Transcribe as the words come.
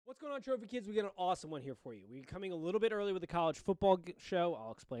What's going on, Trophy Kids? We got an awesome one here for you. We're coming a little bit early with the college football show.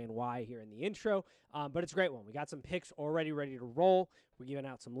 I'll explain why here in the intro, but it's a great one. We got some picks already ready to roll. We're giving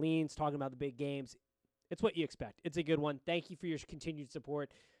out some leans, talking about the big games. It's what you expect. It's a good one. Thank you for your continued support.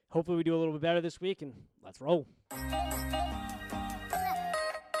 Hopefully we do a little bit better this week, and let's roll.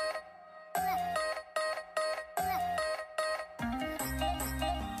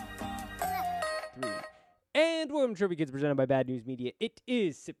 And welcome to Trophy Kids, presented by Bad News Media. It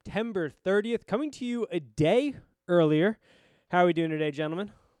is September 30th, coming to you a day earlier. How are we doing today,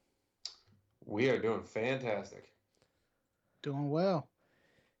 gentlemen? We are doing fantastic. Doing well.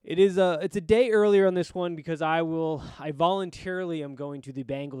 It's a day earlier on this one because I voluntarily am going to the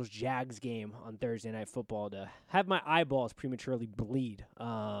Bengals-Jags game on Thursday Night Football to have my eyeballs prematurely bleed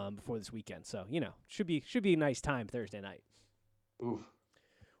before this weekend. So, should be a nice time Thursday night. Oof.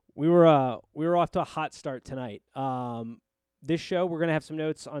 We were off to a hot start tonight. This show, we're going to have some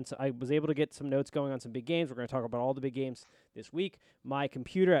notes on. I was able to get some notes going on some big games. We're going to talk about all the big games this week. My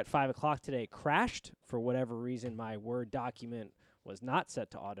computer at 5 o'clock today crashed for whatever reason. My Word document was not set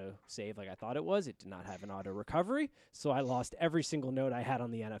to auto save like I thought it was. It did not have an auto recovery, so I lost every single note I had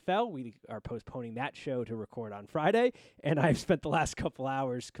on the NFL. We are postponing that show to record on Friday, and I've spent the last couple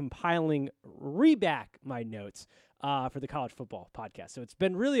hours compiling reback my notes for the college football podcast. So it's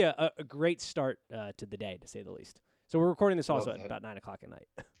been really a great start to the day, to say the least. So we're recording this also at about 9 o'clock at night.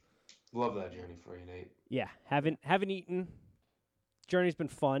 Love that journey for you, Nate. Yeah, haven't eaten. Journey's been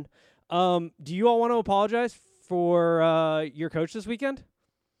fun. Do you all want to apologize for your coach this weekend?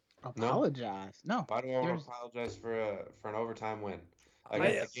 Apologize? No. Why do I want to apologize for an overtime win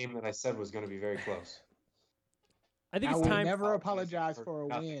against a game that I said was going to be very close? I think I it's will time. never apologize for a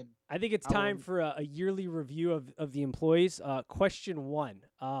nothing. win. I think it's time for a yearly review of the employees. Question one: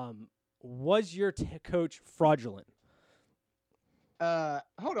 was your coach fraudulent?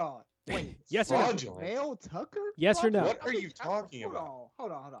 Hold on. Wait. Yes or no? Fraudulent? Mel Tucker? Yes or no? What are you talking about?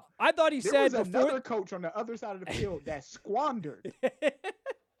 Hold on. I thought he There said was before. another coach on the other side of the field that squandered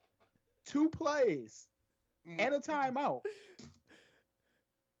 2 plays and a timeout.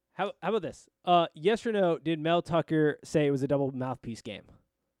 How about this? Yes or no? Did Mel Tucker say it was a double mouthpiece game?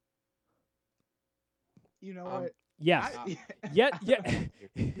 You know what? Yes. I- Yeah.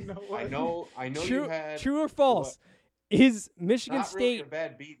 You know what? I know. True, you had true or false? Is Michigan not State really a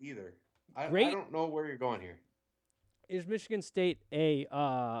bad beat either. I Great. don't know where you're going here. is Michigan State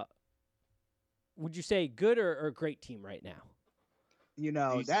a would you say good or great team right now? You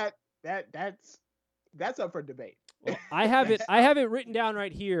know Decent. that's up for debate. Well, I have it written down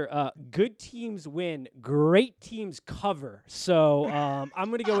right here. Good teams win, great teams cover. So I'm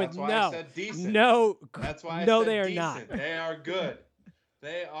going to go with That's why no. I said decent. No. That's why I no, said they are decent. not. They are good.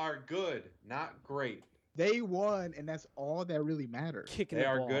 They are good, not great. They won, and that's all that really matters. Kicking They the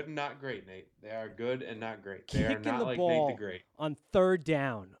are ball good and not great, Nate. They are good and not great. They are Kicking not the like ball. Nate the Great. on third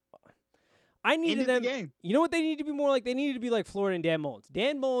down. I needed Ended the them. game. You know what they need to be more like? They needed to be like Florida and Dan Mullins.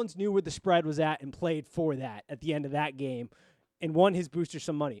 Dan Mullins knew where the spread was at and played for that at the end of that game and won his boosters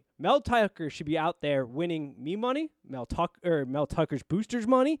some money. Mel Tucker should be out there winning me money, Mel Tucker's boosters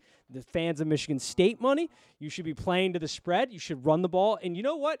money, the fans of Michigan State money. You should be playing to the spread. You should run the ball. And you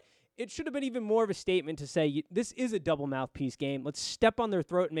know what? It should have been even more of a statement to say this is a double mouthpiece game. Let's step on their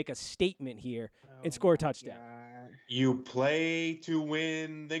throat and make a statement here and score a touchdown. God. You play to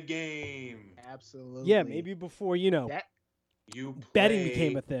win the game. Absolutely. Yeah, maybe before, that. You play betting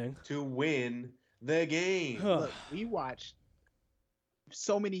became a thing. to win the game. Look, we watched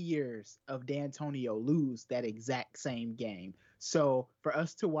so many years of D'Antonio lose that exact same game. So for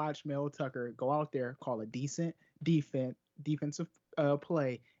us to watch Mel Tucker go out there, call a decent defensive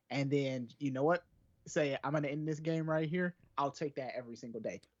play, and then you know what? Say I'm gonna end this game right here. I'll take that every single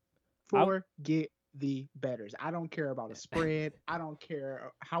day. Forget the betters. I don't care about a spread. I don't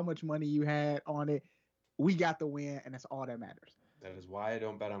care how much money you had on it. We got the win, and that's all that matters. That is why I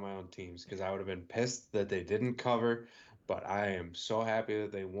don't bet on my own teams, because I would have been pissed that they didn't cover. But I am so happy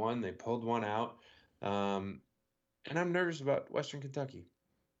that they won. They pulled one out. And I'm nervous about Western Kentucky.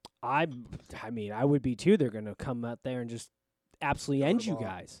 I mean, I would be too. They're going to come out there and just absolutely Throw the end you ball.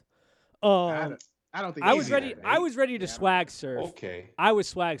 guys. I don't think I was easy ready. there, I Nate. was ready to Yeah. swag surf. Okay. I was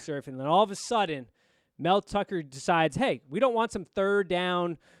swag surfing, and then all of a sudden, Mel Tucker decides, "Hey, we don't want some third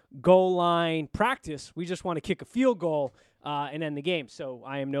down goal line practice. We just want to kick a field goal and end the game." So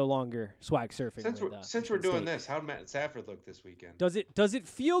I am no longer swag surfing. Since with, we're Michigan doing State. this, how'd Matt Stafford look this weekend? Does it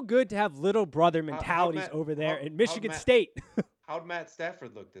feel good to have little brother mentalities Matt- over there how- in Michigan how'd Matt- State? How'd Matt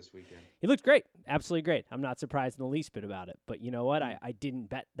Stafford look this weekend? He looked great. Absolutely great. I'm not surprised in the least bit about it. But you know what? I didn't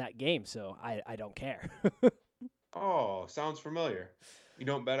bet that game, so I don't care. Oh, sounds familiar. You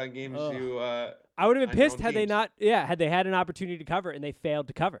don't bet on games Ugh. you. I would have on been your pissed own had they teams. not. Yeah, had they had an opportunity to cover and they failed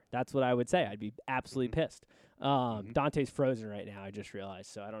to cover. That's what I would say. I'd be absolutely pissed. Dante's frozen right now. I just realized.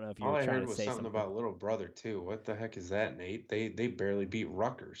 So I don't know if you All were I trying heard to was say something about little brother too. What the heck is that, Nate? They barely beat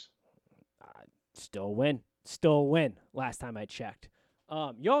Rutgers. Still a win. Still a win. Last time I checked. Y'all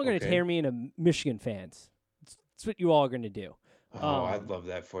are going to Okay. tear me into Michigan fans. That's what you all are going to do. Oh, I'd love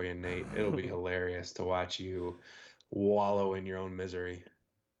that for you, Nate. It'll be hilarious to watch you wallow in your own misery.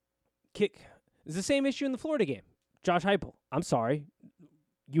 It's the same issue in the Florida game. Josh Heupel. I'm sorry.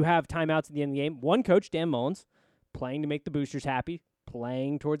 You have timeouts at the end of the game. One coach, Dan Mullins, playing to make the boosters happy,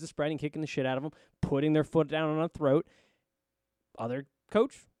 playing towards the spread and kicking the shit out of them, putting their foot down on a throat. Other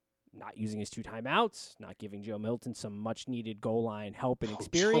coach, not using his 2 timeouts, not giving Joe Milton some much-needed goal line help and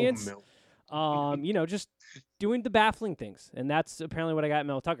experience. Just doing the baffling things. And that's apparently what I got at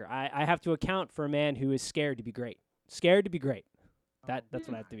Mel Tucker. I have to account for a man who is scared to be great. Scared to be great. That's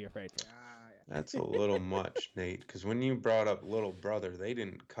what I have to be afraid for. That's a little much, Nate, because when you brought up little brother, they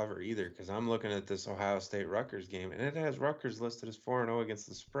didn't cover either, because I'm looking at this Ohio State-Rutgers game, and it has Rutgers listed as 4-0 against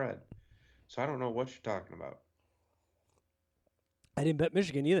the spread. So I don't know what you're talking about. I didn't bet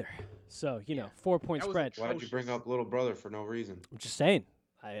Michigan either. So, 4-point That was spread. Why'd you bring up little brother for no reason? I'm just saying.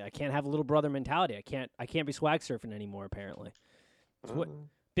 I can't have a little brother mentality. I can't be swag surfing anymore, apparently. It's what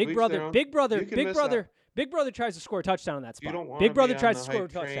Big each brother, their own. big brother, You can big miss brother, out. big brother tries to score a touchdown on that You spot. don't want Big brother tries to score a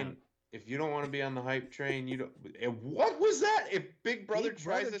touchdown. If you don't want to be on the hype train, you don't. What was that? If Big Brother Big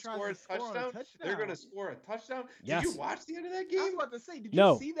tries Brother to score a touchdown, they're going to score a touchdown. Yes. Did you watch the end of that I was game? about to say, did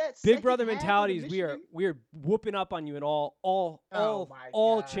No. you see that? Big second brother half of the mentality is Michigan? we are whooping up on you in all Oh my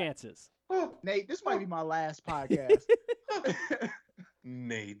God. chances. Oh, Nate, this might be my last podcast.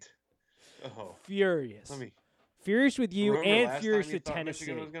 Nate. Oh, Furious. let me. Furious with you Remember and last furious time you with thought Tennessee.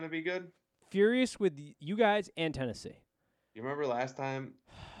 Michigan was going to be good. Furious with you guys and Tennessee. You remember last time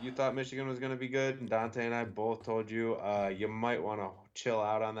you thought Michigan was going to be good, and Dante and I both told you you might want to chill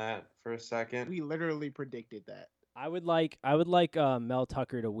out on that for a second. We literally predicted that. I would like Mel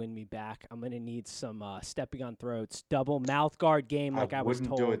Tucker to win me back. I'm gonna need some stepping on throats, double mouth guard game like I was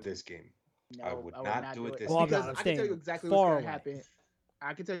wouldn't told. do it this game. No, I would not do it this Well, I'm because not. I'm I can tell you staying exactly far what's going away. to happen.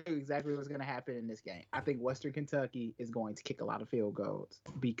 I can tell you exactly what's going to happen in this game. I think Western Kentucky is going to kick a lot of field goals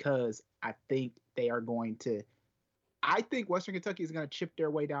because I think they are going to. I think Western Kentucky is going to chip their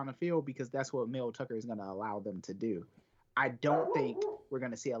way down the field because that's what Mel Tucker is going to allow them to do. I don't think we're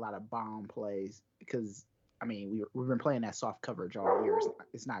going to see a lot of bomb plays because, I mean, we've been playing that soft coverage all year.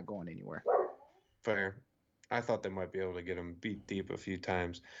 It's not going anywhere. Fair. I thought they might be able to get them beat deep a few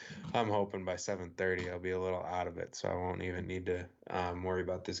times. I'm hoping by 7:30 I'll be a little out of it, so I won't even need to worry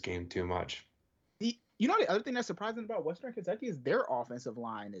about this game too much. The other thing that's surprising about Western Kentucky is their offensive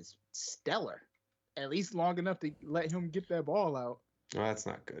line is stellar. At least long enough to let him get that ball out. Well, that's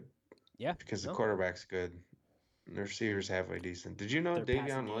not good. Yeah, Because the no. quarterback's good. And the receiver's halfway decent. Did you know Their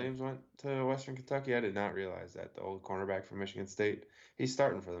passing Davion game. Williams went to Western Kentucky? I did not realize that. The old cornerback from Michigan State. He's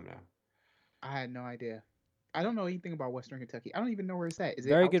starting for them now. I had no idea. I don't know anything about Western Kentucky. I don't even know where it's at. Is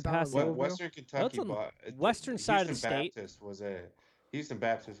Very it good outside of passing. Well, Louisville? Western Kentucky on the bought western side of the state. Houston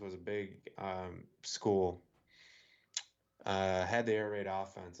Baptist was a big school. Had the air raid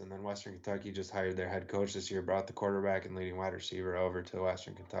offense, and then Western Kentucky just hired their head coach this year, brought the quarterback and leading wide receiver over to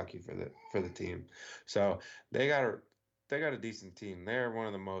Western Kentucky for the team. So they got a decent team. They're one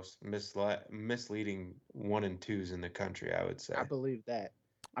of the most misleading 1 and 2s in the country, I would say. I believe that.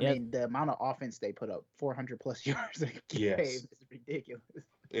 I Yep. mean, the amount of offense they put up, 400 plus yards a game, Yes. is ridiculous.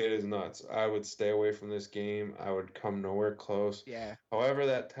 It is nuts. I would stay away from this game. I would come nowhere close. Yeah. However,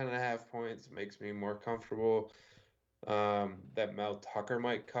 that 10.5 points makes me more comfortable that Mel Tucker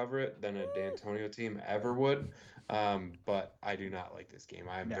might cover it than a D'Antonio team ever would. But I do not like this game.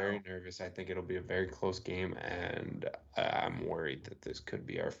 I am very nervous. I think it'll be a very close game, and I'm worried that this could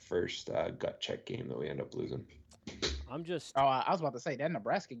be our first gut check game that we end up losing. I'm just Oh, I was about to say that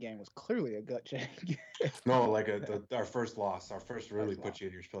Nebraska game was clearly a gut check. No, like our first loss. Our first really First put loss. you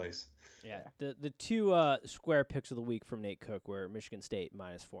in your place. yeah. The two square picks of the week from Nate Cook were Michigan State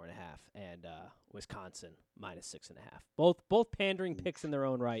 -4.5 and Wisconsin -6.5. Both pandering picks in their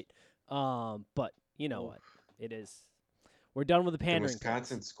own right. But you know what? It is. We're done with the Did pandering.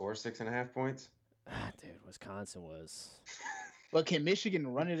 Wisconsin picks. score 6.5 points? Dude, Wisconsin was But can Michigan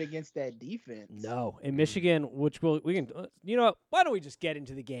run it against that defense? no in Michigan, which we can. You know what? Why don't we just get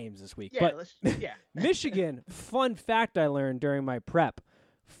into the games this week? Yeah, But yeah. Michigan, fun fact I learned during my prep,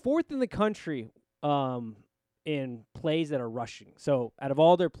 4th in the country in plays that are rushing. So out of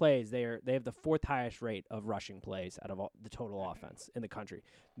all their plays, they have the 4th highest rate of rushing plays out of all the total offense in the country.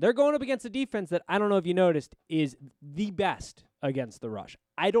 They're going up against a defense that, I don't know if you noticed, is the best against the rush.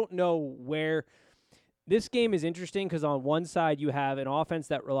 I don't know where this game is interesting because on one side you have an offense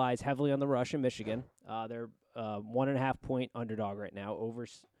that relies heavily on the rush in Michigan. They're 1.5 point underdog right now,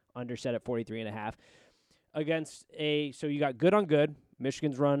 under set at 43.5. Against so you got good on good,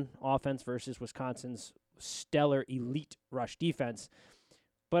 Michigan's run offense versus Wisconsin's stellar elite rush defense.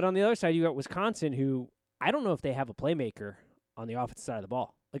 But on the other side, you got Wisconsin, who I don't know if they have a playmaker on the offensive side of the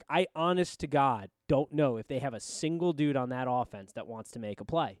ball. Like, I honest to God don't know if they have a single dude on that offense that wants to make a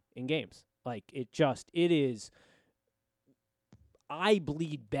play in games. Like, it is, I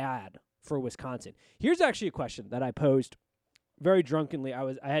bleed bad for Wisconsin. Here's actually a question that I posed very drunkenly.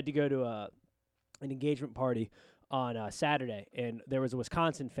 I had to go to an engagement party on Saturday, and there was a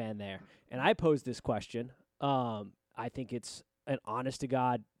Wisconsin fan there, and I posed this question. I think it's an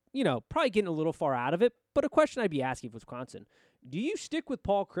honest-to-God, probably getting a little far out of it, but a question I'd be asking for Wisconsin. Do you stick with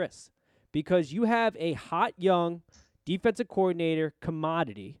Paul Chryst? Because you have a hot, young defensive coordinator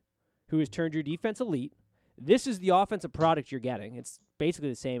commodity who has turned your defense elite. This is the offensive product you're getting. It's basically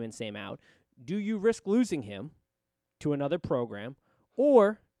the same in, same out. Do you risk losing him to another program,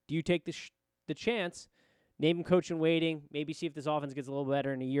 or do you take the chance, name him coach in waiting, maybe see if this offense gets a little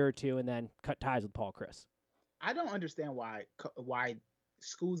better in a year or two, and then cut ties with Paul Chryst? I don't understand why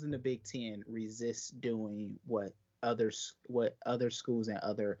schools in the Big Ten resist doing what other schools and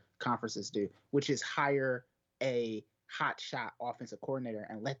other conferences do, which is hire a hotshot offensive coordinator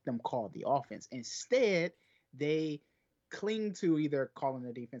and let them call the offense. Instead, they cling to either calling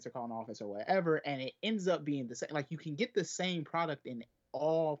the defense or calling offense or whatever, and it ends up being the same. Like, you can get the same product in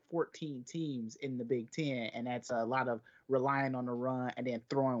all 14 teams in the Big Ten, and that's a lot of relying on the run and then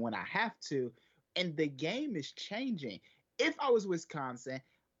throwing when I have to. And the game is changing. If I was Wisconsin,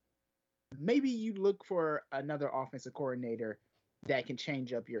 maybe you look for another offensive coordinator that can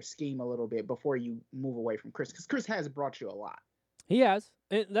change up your scheme a little bit before you move away from Chryst, because Chryst has brought you a lot. He has.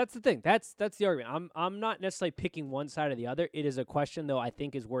 And that's the thing. That's the argument. I'm not necessarily picking one side or the other. It is a question, though, I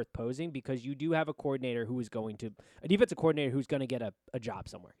think is worth posing, because you do have a coordinator who is a defensive coordinator who's going to get a job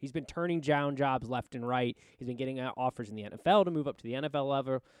somewhere. He's been turning down jobs left and right. He's been getting offers in the NFL to move up to the NFL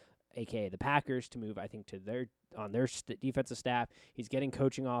level, a.k.a. the Packers, to move, I think, to their defensive staff. He's getting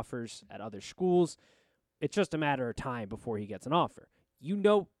coaching offers at other schools. It's just a matter of time before he gets an offer.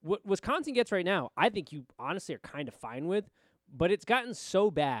 What Wisconsin gets right now, I think you honestly are kind of fine with, but it's gotten so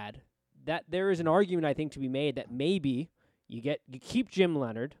bad that there is an argument, I think, to be made that maybe you keep Jim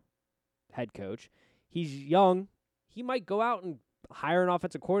Leonhard, head coach. He's young. He might go out and hire an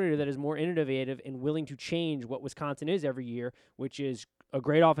offensive coordinator that is more innovative and willing to change what Wisconsin is every year, which is a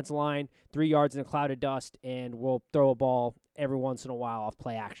great offensive line, 3 yards in a cloud of dust, and we'll throw a ball every once in a while off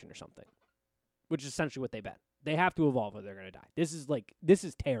play action or something, which is essentially what they bet. They have to evolve or they're going to die. This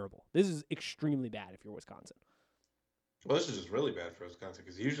is terrible. This is extremely bad if you're Wisconsin. Well, this is just really bad for Wisconsin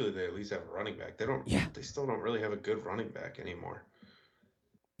because usually they at least have a running back. They still don't really have a good running back anymore.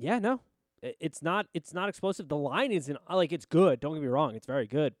 Yeah, no. It's not explosive. The line isn't it's good. Don't get me wrong. It's very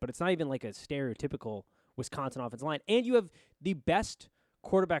good, but it's not even like a stereotypical Wisconsin offensive line. And you have the best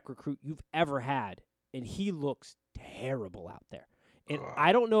quarterback recruit you've ever had, and he looks terrible out there. And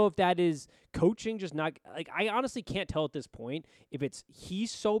I don't know if that is coaching just not I honestly can't tell at this point if it's he's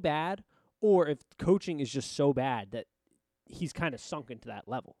so bad or if coaching is just so bad that he's kind of sunk into that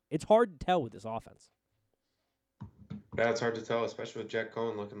level. It's hard to tell with this offense. Yeah, it's hard to tell, especially with Jack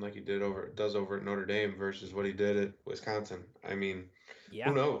Cohen looking like he does over at Notre Dame versus what he did at Wisconsin. I mean,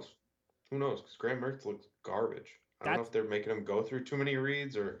 Who knows? Because Graham Mertz looks garbage. I don't know if they're making him go through too many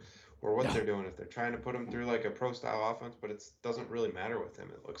reads or what they're doing. If they're trying to put him through like a pro-style offense, but it doesn't really matter with him,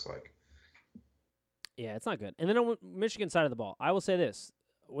 it looks like. Yeah, it's not good. And then on Michigan side of the ball, I will say this.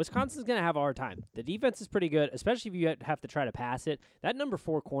 Wisconsin's going to have a hard time. The defense is pretty good, especially if you have to try to pass it. That number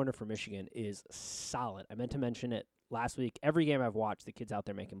 4 corner for Michigan is solid. I meant to mention it last week. Every game I've watched, the kid's out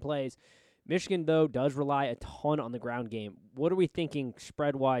there making plays. Michigan, though, does rely a ton on the ground game. What are we thinking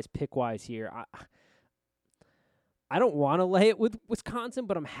spread-wise, pick-wise here? I don't want to lay it with Wisconsin,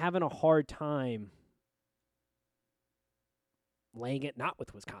 but I'm having a hard time laying it not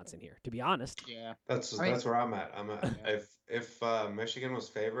with Wisconsin here, to be honest. Yeah, that's where I'm at. If Michigan was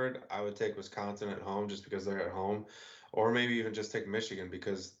favored, I would take Wisconsin at home just because they're at home, or maybe even just take Michigan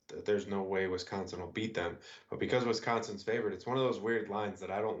because there's no way Wisconsin will beat them. But because Wisconsin's favored, it's one of those weird lines that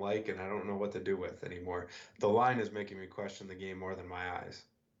I don't like and I don't know what to do with anymore. The line is making me question the game more than my eyes.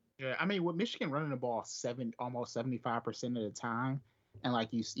 Yeah, I mean, with Michigan running the ball almost 75% of the time, And like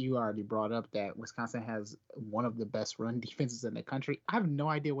you already brought up that Wisconsin has one of the best run defenses in the country. I have no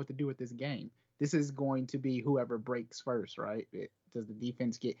idea what to do with this game. This is going to be whoever breaks first, right? Does the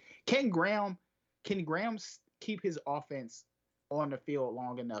defense get? Can Graham? Can Graham keep his offense on the field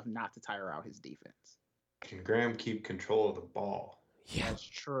long enough not to tire out his defense? Can Graham keep control of the ball? Yeah, That's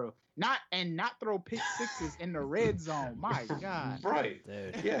true. Not throw pick sixes in the red zone. My God. Right.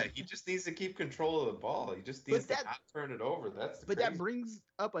 dude. Yeah, he just needs to keep control of the ball. He just needs to not turn it over. That's the But crazy. that brings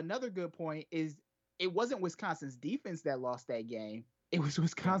up another good point is it wasn't Wisconsin's defense that lost that game. It was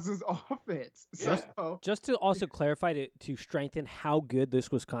Wisconsin's offense. Yeah. So Just to also clarify to strengthen how good this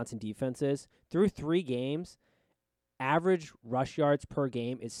Wisconsin defense is, through 3 games, average rush yards per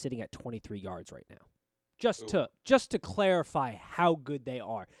game is sitting at 23 yards right now. Just to clarify how good they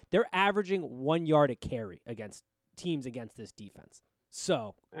are. They're averaging 1 yard a carry against teams against this defense.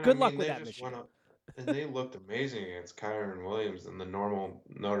 So, And good I luck mean, with they that, just Michigan. went up, and they looked amazing against Kyron Williams and the normal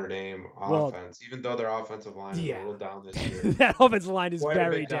Notre Dame Well, offense, even though their offensive line is a little down this year. that offensive line is Quite a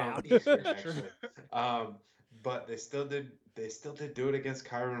very bit down. this year, actually. But they still did do it against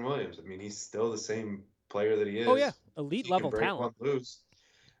Kyron Williams. I mean, he's still the same player that he is. Oh yeah, If elite he can level break talent. one loose,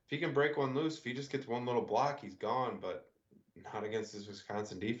 if he can break one loose, if he just gets one little block, he's gone. But not against this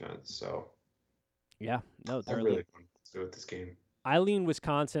Wisconsin defense. So Yeah, no, I they're really elite. want to do with this game. I lean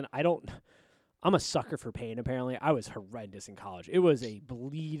Wisconsin. I'm a sucker for pain, apparently. I was horrendous in college. It was a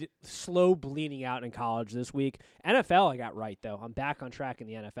slow bleeding out in college this week. NFL, I got right, though. I'm back on track in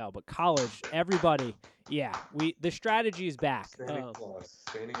the NFL. But college, everybody, the strategy is back. Standing applause.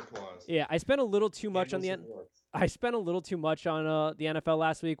 Standing applause. Yeah, I spent a little too much on the Candles and works. I spent a little too much on the NFL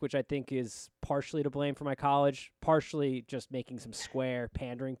last week, which I think is partially to blame for my college. Partially just making some square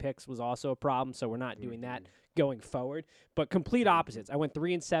pandering picks was also a problem, so we're not doing that going forward. But complete opposites. I went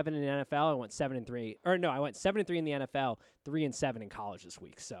 3-7 in the NFL. I went 7-3. Or no, I went 7-3 in the NFL, 3-7 in college this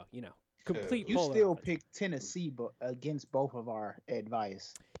week. So, complete you polar still opposites. picked Tennessee against both of our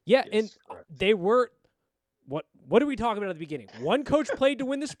advice. Yeah, Yes, and correct. they were what did we talk about at the beginning? One coach played to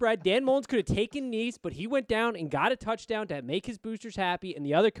win the spread. Dan Mullins could have taken knees, but he went down and got a touchdown to make his boosters happy, and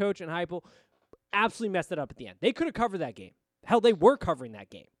the other coach and Heupel absolutely messed it up at the end. They could have covered that game. Hell, they were covering that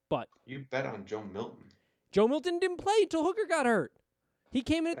game. But You bet on Joe Milton. Joe Milton didn't play until Hooker got hurt. He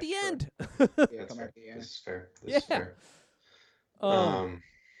came in at the That's end. Yeah, that's Come fair. at the end. This is fair. This is Yeah. fair.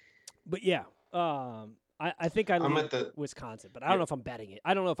 But yeah, I think I I'm lean at the. Wisconsin, but I don't know if I'm betting it.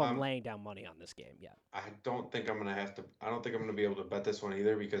 I don't know if I'm Um, laying down money on this game yet. I don't think I'm gonna have to. I don't think I'm gonna be able to bet this one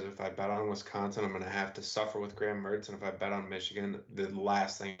either because if I bet on Wisconsin, I'm gonna have to suffer with Graham Mertz, and if I bet on Michigan, the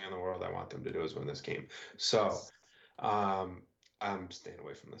last thing in the world I want them to do is win this game. So, I'm staying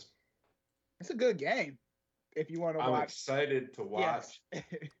away from this. It's a good game if you want to I'm watch. excited to watch Yes.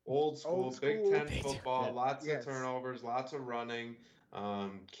 old school, Old Big school. Ten Big Ten, football. yeah. Lots Yes. of turnovers, lots of running.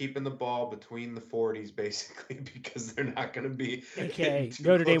 Keeping the ball between the 40s basically because they're not going to be AKA too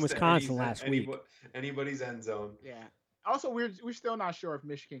Notre Dame, close to Wisconsin last week. anybody's end zone. Yeah. Also, we're still not sure if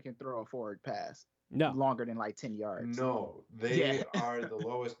Michigan can throw a forward pass No. longer than like 10 yards. No, they Yeah. are the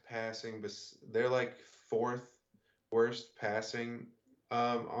lowest passing. They're like 4th worst passing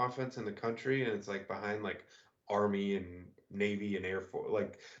offense in the country, and it's like behind like Army and Navy and Air Force,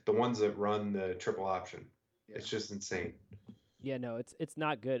 like the ones that run the triple option. Yeah. It's just insane. Yeah, no, it's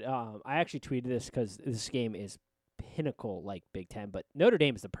not good. I actually tweeted this because this game is pinnacle like Big Ten, but Notre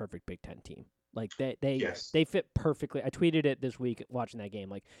Dame is the perfect Big Ten team. Like Yes. they fit perfectly. I tweeted it this week watching that game,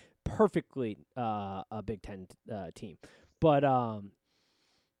 like perfectly a Big Ten team. But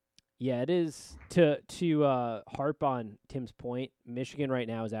yeah, it is to harp on Tim's point. Michigan right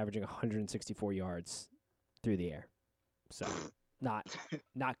now is averaging 164 yards through the air, so not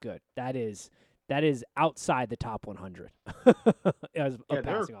good. That is outside the top 100 as Yeah, a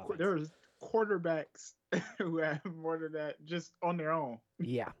passing offense. there's quarterbacks who have more than that just on their own.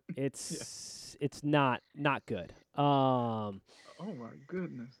 Yeah, it's not good. Oh my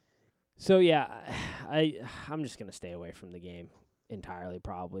goodness. So yeah, I'm just gonna stay away from the game entirely,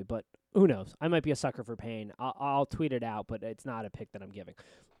 probably. But who knows? I might be a sucker for pain. I'll tweet it out, but it's not a pick that I'm giving.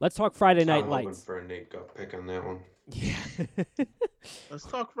 Let's talk Friday Night I'm hoping Lights. for a Nate Guff pick on that one. Yeah. Let's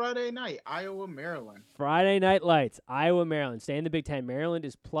talk Friday night. Iowa, Maryland. Friday Night Lights, Iowa, Maryland. Stay in the Big Ten. Maryland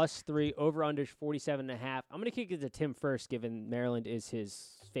is +3, over/under 47.5. I'm gonna kick it to Tim first, given Maryland is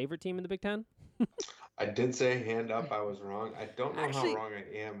his favorite team in the Big Ten. I did say hand up. I was wrong. I don't know Actually, how wrong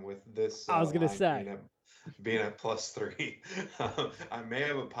I am with this. I was gonna line say. being at +3. I may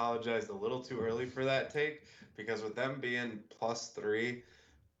have apologized a little too early for that take because with them being +3,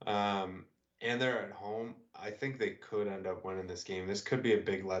 and they're at home, I think they could end up winning this game. This could be a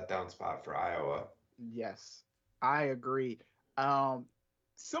big letdown spot for Iowa. Yes, I agree.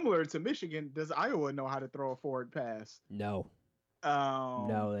 Similar to Michigan, does Iowa know how to throw a forward pass? No,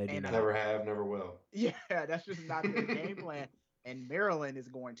 no, they do And not. Never have, never will. yeah, that's just not their game plan. And Maryland is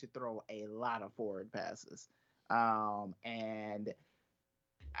going to throw a lot of forward passes. And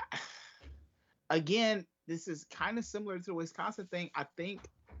again, this is kind of similar to the Wisconsin thing. I think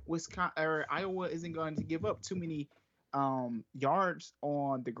Wisconsin or Iowa isn't going to give up too many yards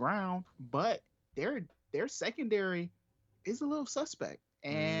on the ground, but their secondary is a little suspect.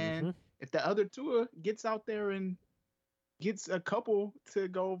 And if the other Tua gets out there and gets a couple to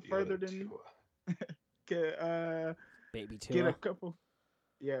go further than Baby Tua. get a couple.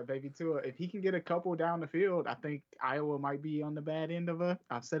 Yeah, baby Tua. If he can get a couple down the field, I think Iowa might be on the bad end of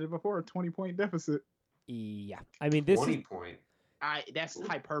I've said it before, a 20-point deficit. Yeah, I mean this 20 is point. That's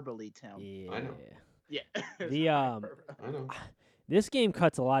hyperbole, Tim. yeah. I know. Yeah. The I know. This game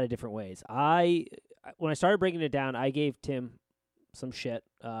cuts a lot of different ways. When I started breaking it down, I gave Tim some shit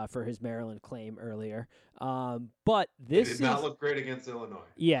for his Maryland claim earlier. But this It did not look great against Illinois.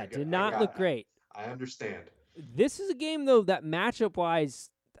 Yeah, did not look great. I understand. This is a game though that matchup wise,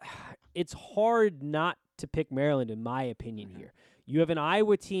 it's hard not to pick Maryland in my opinion here. You have an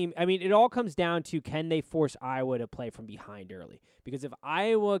Iowa team. I mean, it all comes down to can they force Iowa to play from behind early? Because if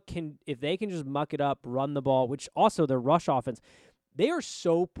they can just muck it up, run the ball, which also their rush offense, they are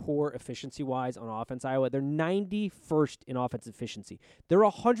so poor efficiency-wise on offense, Iowa. They're 91st in offense efficiency. They're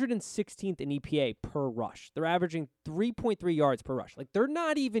 116th in EPA per rush. They're averaging 3.3 yards per rush. Like, they're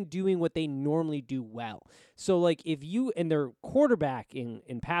not even doing what they normally do well. So, like, and their quarterback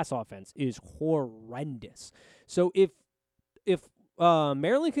in pass offense is horrendous. So, if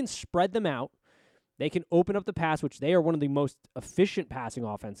Maryland can spread them out, they can open up the pass, which they are one of the most efficient passing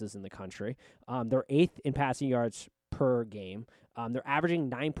offenses in the country. They're 8th in passing yards per game. They're averaging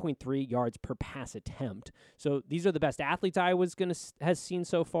 9.3 yards per pass attempt. So these are the best athletes Iowa's has seen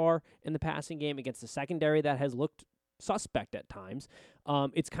so far in the passing game against the secondary that has looked suspect at times.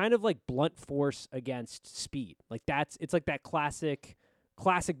 It's kind of like blunt force against speed. It's like that classic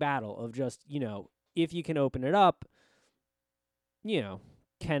battle of just, if you can open it up, Maryland's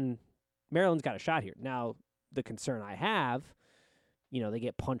got a shot here. Now, the concern I have, they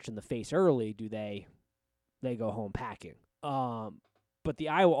get punched in the face early. Do they go home packing? But the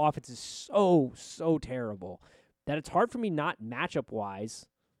Iowa offense is so terrible that it's hard for me not matchup-wise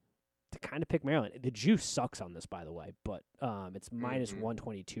to kind of pick Maryland. The juice sucks on this, by the way, but it's minus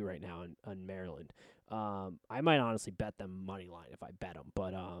 122 right now on Maryland. I might honestly bet them money line if I bet them,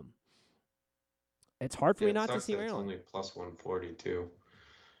 but it's hard for me not to see Maryland. It's only plus 142.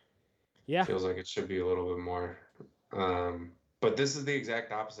 Yeah. Feels like it should be a little bit more. But this is the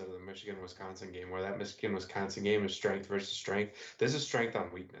exact opposite of the Michigan-Wisconsin game, where that Michigan-Wisconsin game is strength versus strength. This is strength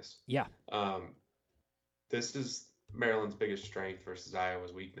on weakness. Yeah. This is Maryland's biggest strength versus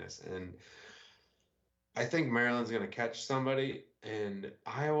Iowa's weakness. And I think Maryland's going to catch somebody, and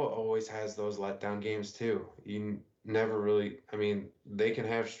Iowa always has those letdown games too. You never really – I mean, they can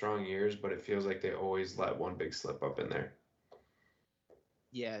have strong years, but it feels like they always let one big slip up in there.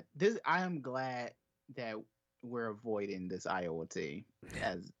 Yeah, I am glad that we're avoiding this Iowa team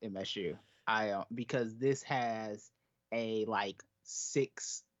as MSU. Because this has a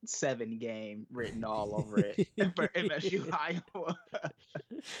 6-7 game written all over it for MSU Iowa.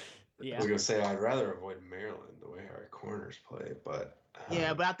 Yeah. I was gonna say I'd rather avoid Maryland the way our corners play, but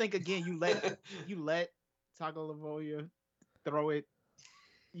yeah, but I think again you let Tagovailoa throw it.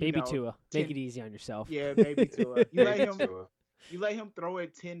 Baby Tua, make it easy on yourself. Yeah, baby Tua. You let him throw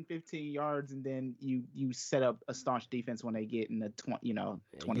it 10, 15 yards, and then you set up a staunch defense when they get in the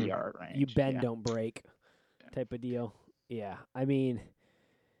 20-yard range. You bend, don't break type of deal. Yeah, I mean,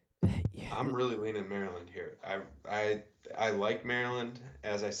 I'm really leaning Maryland here. I like Maryland,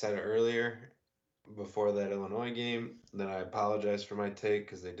 as I said earlier, before that Illinois game. Then I apologize for my take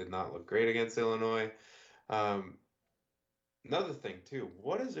because they did not look great against Illinois. Another thing too,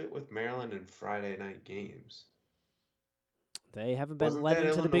 what is it with Maryland and Friday night games? They haven't been let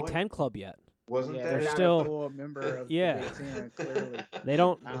into the Big Ten club yet. They're still a member of the Big Ten, clearly. They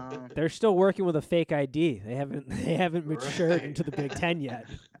don't. They're still working with a fake ID. They haven't matured into the Big Ten yet.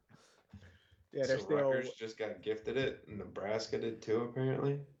 Yeah, they're still. Rutgers just got gifted it, and Nebraska did too,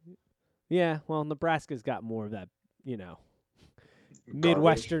 apparently. Yeah, well, Nebraska's got more of that,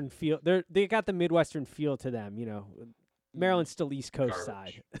 Midwestern feel. They got the Midwestern feel to them, Maryland's still East Coast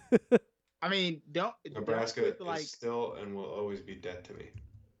side. I mean, Nebraska is still and will always be dead to me.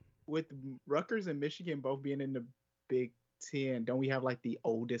 With Rutgers and Michigan both being in the Big Ten, don't we have the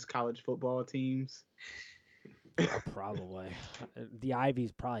oldest college football teams? Probably. The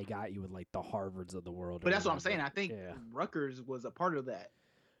Ivies probably got you with like the Harvards of the world. But or that's what I'm saying. whatever. I think Yeah. Rutgers was a part of that.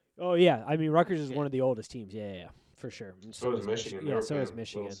 Oh yeah, I mean Rutgers is Yeah. one of the oldest teams. Yeah, for sure. And So is Michigan. Yeah, They so were is paying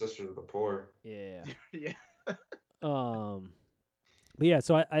Michigan. Little Sisters of the Poor. Yeah. Yeah. But yeah,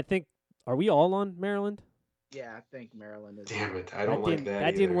 so I think are we all on Maryland? Yeah, I think Maryland is. Damn it! I don't like that.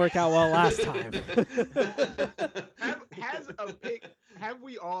 That didn't either. work out well last time. Have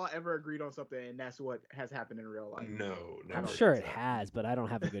we all ever agreed on something and that's what has happened in real life? No, I'm never. sure it has, but I don't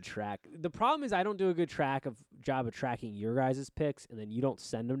have a good track. The problem is I don't do a good job of tracking your guys' picks, and then you don't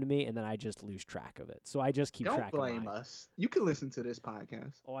send them to me, and then I just lose track of it. So I just keep Don't track blame of mine. us. You can listen to this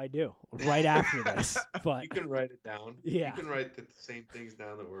podcast. Oh, I do right after this, but You can write it down. Yeah. You can write the same things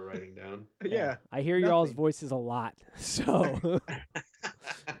down that we're writing down. Yeah. I hear your all's nothing. voices a lot, so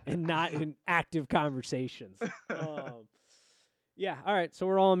and not in active conversations. Yeah, all right. So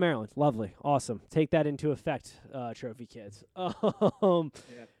we're all in Maryland. Lovely, awesome. Take that into effect, Trophy Kids. Yeah.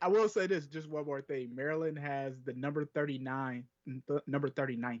 I will say this, just one more thing. Maryland has the number 39, number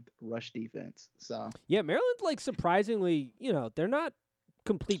 39th rush defense. So Yeah, Maryland, like surprisingly, they're not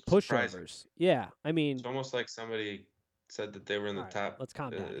complete Surprising. pushovers. Yeah, I mean, It's almost like somebody said that they were in the All right, top. let's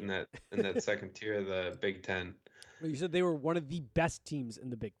calm down in that second tier of the Big Ten. you said they were one of the best teams in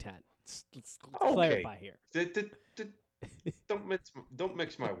the Big Ten. Let's Okay. clarify here. Don't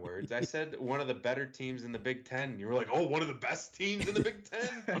mix my words. I said one of the better teams in the Big Ten. You were like, oh, one of the best teams in the Big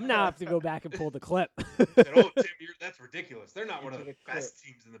Ten. I'm now have to go back and pull the clip. I said, oh, Tim, that's ridiculous. They're not one of Into the the best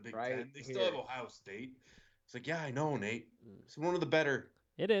clip teams in the Big right Ten. They still here. have Ohio State. It's like, yeah, I know, Nate. It's one of the better.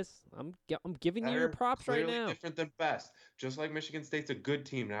 It is. I'm giving you your Better, props right clearly now. different than best. Just like Michigan State's a good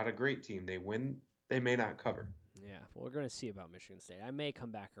team, not a great team. They win, they may not cover. Yeah, well, we're gonna see about Michigan State. I may come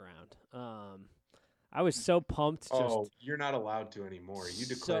back around. I was so pumped. Oh, you're not allowed to anymore. You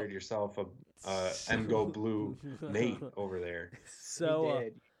declared yourself a Engo Blue Nate over there. So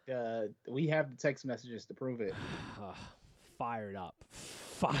we did. We have the text messages to prove it. fired up,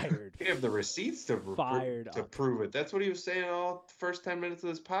 fired. You have the receipts to Fired up. prove it. That's what he was saying all the first 10 minutes of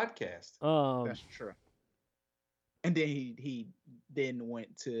this podcast. That's true. And then he then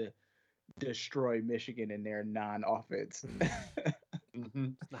went to destroy Michigan in their non-offense. It's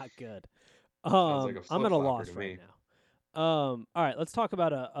not good. Sounds like a I'm at a flip-flopper loss to right me. now. All right, let's talk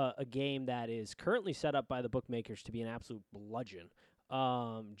about a game that is currently set up by the bookmakers to be an absolute bludgeon.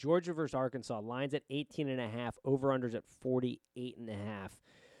 Georgia versus Arkansas. Lines at 18.5. Over-unders at 48.5.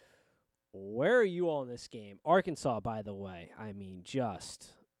 Where are you all in this game? Arkansas, by the way, I mean,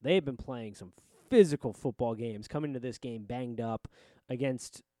 they've been playing some physical football games, coming to this game banged up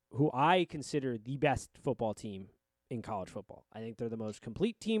against who I consider the best football team in college football. I think they're the most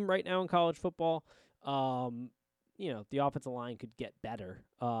complete team right now in college football. The offensive line could get better,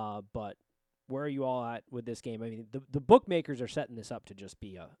 but where are you all at with this game? I mean, the bookmakers are setting this up to just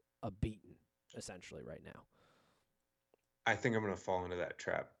be a beaten, essentially, right now. I think I'm going to fall into that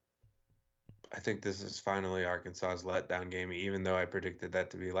trap. I think this is finally Arkansas's letdown game, even though I predicted that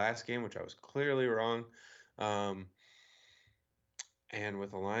to be last game, which I was clearly wrong. And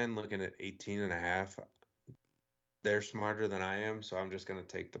with the line looking at 18.5, they're smarter than I am, so I'm just going to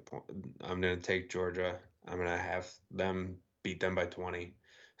take the point. I'm going to take Georgia. I'm going to have them beat them by 20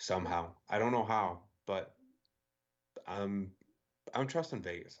 somehow. I don't know how, but I'm trusting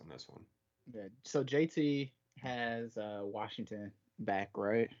Vegas on this one. Yeah. So JT has Washington back,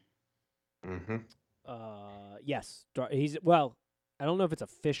 right? Mm-hmm. Yes. I don't know if it's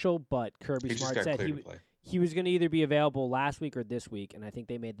official, but Kirby He just Smart got said cleared to play. he was going to either be available last week or this week, and I think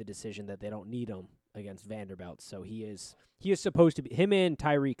they made the decision that they don't need him against Vanderbilt. So he is supposed to be. Him and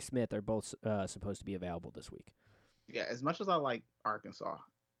Tyreek Smith are both supposed to be available this week. Yeah. As much as I like Arkansas,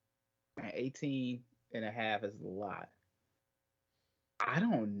 18.5 is a lot. I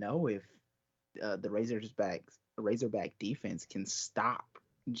don't know if the Razorback defense can stop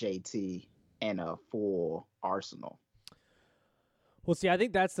JT and a full Arsenal. Well, see, I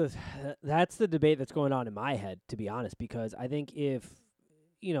think that's the debate that's going on in my head, to be honest, because I think if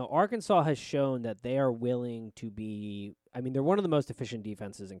Arkansas has shown that they are willing to be. I mean, they're one of the most efficient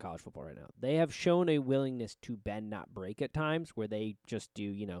defenses in college football right now. They have shown a willingness to bend, not break at times, where they just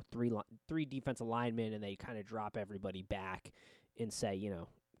do, three defensive linemen and they kind of drop everybody back and say,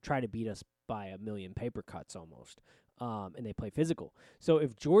 try to beat us by a million paper cuts almost. And they play physical. So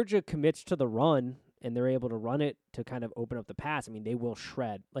if Georgia commits to the run and they're able to run it to kind of open up the pass, I mean, they will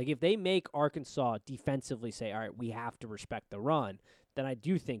shred. Like if they make Arkansas defensively say, all right, we have to respect the run, then I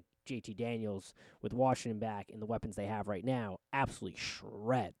do think JT Daniels with Washington back and the weapons they have right now absolutely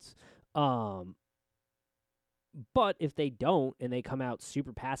shreds. But if they don't and they come out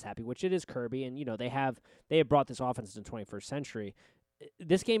super pass happy, which it is Kirby, and they have brought this offense in the 21st century,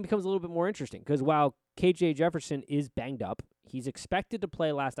 this game becomes a little bit more interesting because while KJ Jefferson is banged up, he's expected to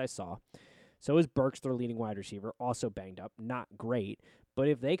play last I saw. So is Burks, their leading wide receiver, also banged up, not great. But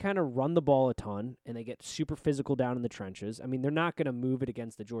if they kind of run the ball a ton and they get super physical down in the trenches, I mean, they're not going to move it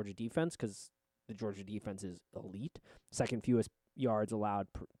against the Georgia defense because the Georgia defense is elite. Second fewest yards allowed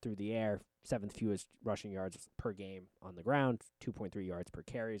through the air, seventh fewest rushing yards per game on the ground, 2.3 yards per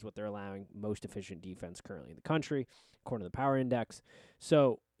carry is what they're allowing. Most efficient defense currently in the country, according to the Power Index.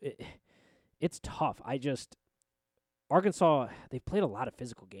 So it's tough. Arkansas, they've played a lot of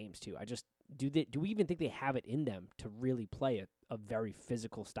physical games too. Do we even think they have it in them to really play a very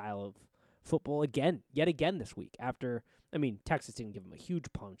physical style of football yet again this week? After, I mean, Texas didn't give them a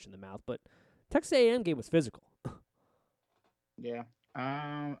huge punch in the mouth, but Texas A&M game was physical. Yeah.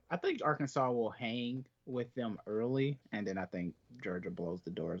 I think Arkansas will hang with them early, and then I think Georgia blows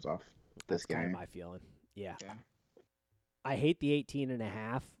the doors off this game. That's kind of my feeling. Yeah. Yeah. I hate the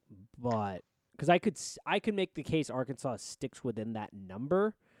 18.5, but because I could make the case Arkansas sticks within that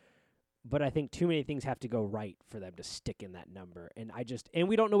number, but I think too many things have to go right for them to stick in that number. And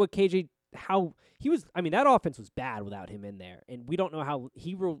we don't know what how he was. I mean, that offense was bad without him in there, and we don't know how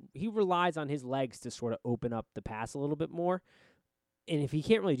he relies on his legs to sort of open up the pass a little bit more. And if he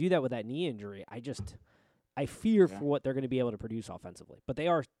can't really do that with that knee injury, I fear for what they're going to be able to produce offensively. But they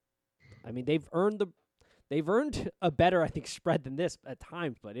are, I mean, they've earned a better, I think, spread than this at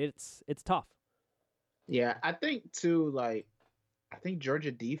times, but it's tough. Yeah, I think too. I think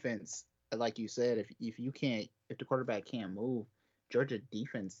Georgia defense, like you said, if the quarterback can't move, Georgia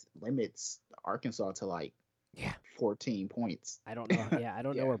defense limits Arkansas to 14 points. I don't know. Yeah, I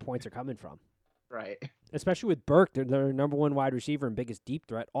don't know where points are coming from. Right. Especially with Burke, their number one wide receiver and biggest deep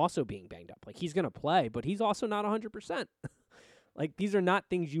threat, also being banged up. He's going to play, but he's also not 100%. These are not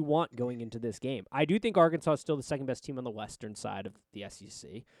things you want going into this game. I do think Arkansas is still the second best team on the western side of the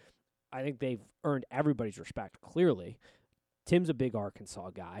SEC. I think they've earned everybody's respect, clearly. Tim's a big Arkansas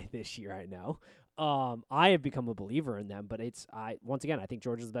guy this year, I know. I have become a believer in them, but once again, I think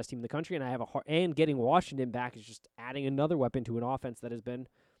Georgia's the best team in the country, and and getting Washington back is just adding another weapon to an offense that has been,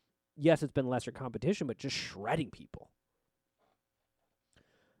 yes, it's been lesser competition, but just shredding people.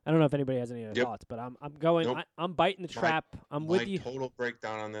 I don't know if anybody has any other thoughts, but I'm going. Nope. I'm biting the trap. I'm with you. My total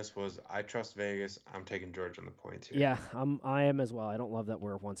breakdown on this was I trust Vegas. I'm taking Georgia on the points here. Yeah, I am as well. I don't love that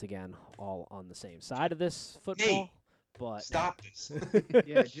we're once again all on the same side of this football. Hey, but stop this.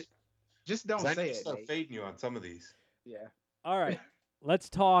 Yeah, just don't say it. Start fading you on some of these. Yeah. All right, let's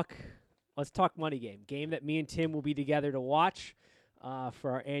talk money game that me and Tim will be together to watch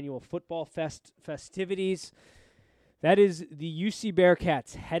for our annual football festivities. That is the UC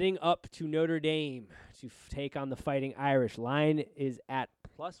Bearcats heading up to Notre Dame to take on the Fighting Irish. Line is at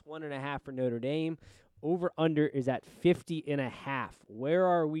 +1.5 for Notre Dame. Over/under is at 50.5. Where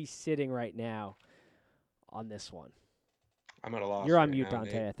are we sitting right now on this one? I'm at a loss. You're on mute,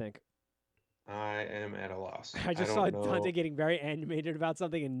 Dante, I think. I am at a loss. I just saw Dante getting very animated about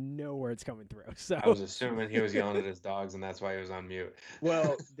something and no words coming through. So I was assuming he was yelling at his dogs and that's why he was on mute.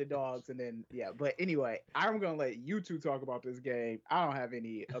 Well, the dogs and then but anyway, I'm gonna let you two talk about this game. I don't have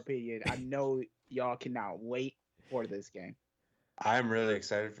any opinion. I know y'all cannot wait for this game. I'm really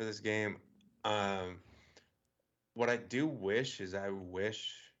excited for this game. What I do wish is I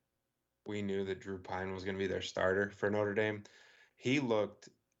wish we knew that Drew Pine was gonna be their starter for Notre Dame.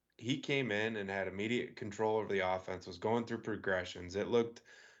 He came in and had immediate control over the offense, was going through progressions. It looked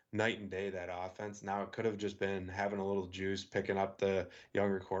night and day, that offense. Now it could have just been having a little juice, picking up the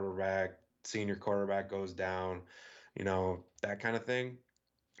younger quarterback, senior quarterback goes down, that kind of thing.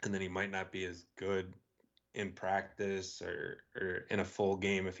 And then he might not be as good in practice or in a full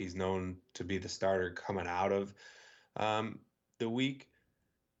game if he's known to be the starter coming out of the week.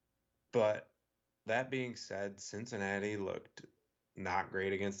 But that being said, Cincinnati looked not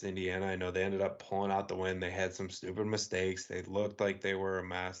great against Indiana. I know they ended up pulling out the win. They had some stupid mistakes. They looked like they were a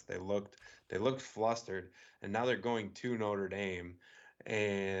mess. They looked flustered. And now they're going to Notre Dame.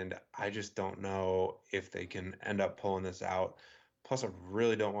 And I just don't know if they can end up pulling this out. Plus, I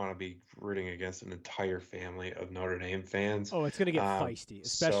really don't want to be rooting against an entire family of Notre Dame fans. Oh, it's going to get feisty,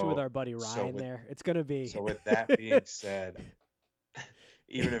 especially with our buddy Ryan there. It's going to be. So with that being said,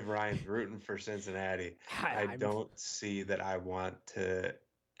 even if Ryan's rooting for Cincinnati, I don't see that I want to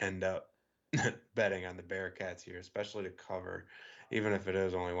end up betting on the Bearcats here, especially to cover, even if it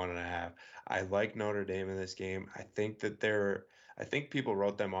is only 1.5. I like Notre Dame in this game. I think people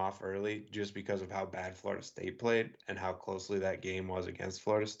wrote them off early just because of how bad Florida State played and how closely that game was against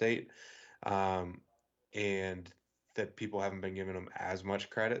Florida State. and that people haven't been giving them as much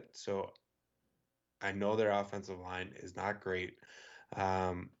credit. So I know their offensive line is not great,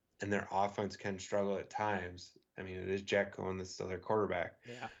 and their offense can struggle at times. I mean, it is Jack Cohen that's still their quarterback.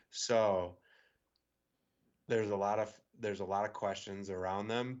 Yeah. So there's a lot of questions around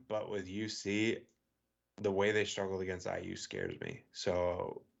them, but with UC, the way they struggled against IU scares me.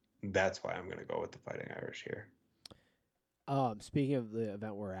 So that's why I'm going to go with the Fighting Irish here. Speaking of the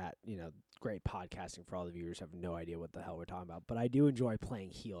event we're at, great podcasting for all the viewers. Have no idea what the hell we're talking about, but I do enjoy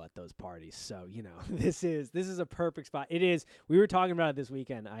playing heel at those parties. So this is a perfect spot. It is. We were talking about it this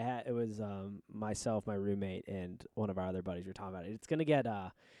weekend. It was myself, my roommate, and one of our other buddies were talking about it. It's gonna get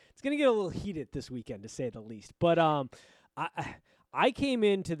a little heated this weekend, to say the least. But I came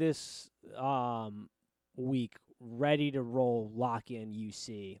into this week ready to roll, lock in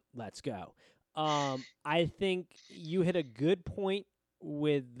UC. Let's go. I think you hit a good point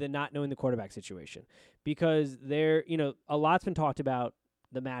with the not knowing the quarterback situation, because there, a lot's been talked about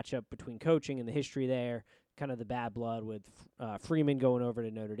the matchup between coaching and the history there, kind of the bad blood with Freeman going over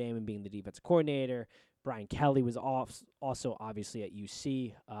to Notre Dame and being the defensive coordinator. Brian Kelly was also obviously at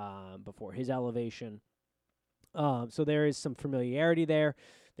UC before his elevation. So there is some familiarity there.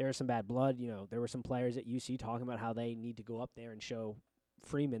 There is some bad blood. There were some players at UC talking about how they need to go up there and show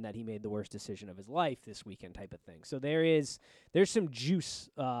Freeman that he made the worst decision of his life this weekend, type of thing. So there's some juice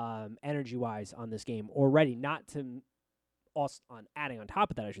energy-wise on this game already, not to also on adding on top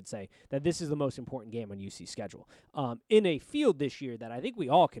of that, I should say, that this is the most important game on UC's schedule. In a field this year that I think we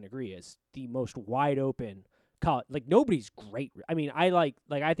all can agree is the most wide open college. Like, nobody's great. I mean, I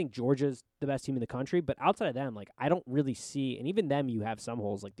think Georgia's the best team in the country, but outside of them, I don't really see, and even them, you have some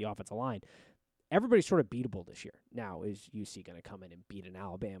holes like the offensive line. Everybody's sort of beatable this year. Now, is UC going to come in and beat an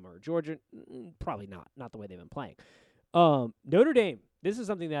Alabama or Georgia? Probably not. Not the way they've been playing. Notre Dame, this is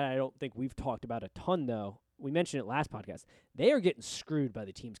something that I don't think we've talked about a ton, though. We mentioned it last podcast. They are getting screwed by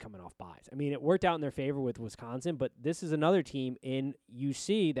the teams coming off buys. I mean, it worked out in their favor with Wisconsin, but this is another team in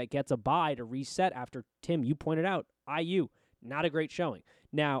UC that gets a bye to reset after, Tim, you pointed out, IU, not a great showing.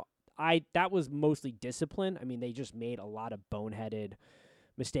 Now, that was mostly discipline. I mean, they just made a lot of boneheaded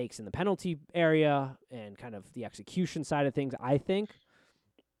mistakes in the penalty area and kind of the execution side of things, I think.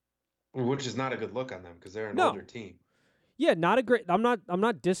 Which is not a good look on them because they're an older team. Yeah, not a great. I'm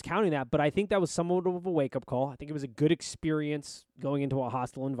not discounting that, but I think that was somewhat of a wake-up call. I think it was a good experience going into a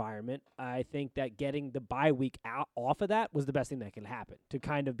hostile environment. I think that getting the bye week off of that was the best thing that could happen, to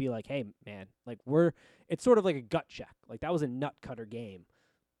kind of be like, hey, man, it's sort of like a gut check. Like, that was a nut cutter game.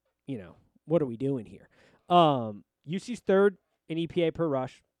 What are we doing here? UC's third in EPA per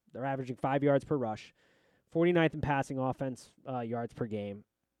rush. They're averaging 5 yards per rush. 49th in passing offense yards per game.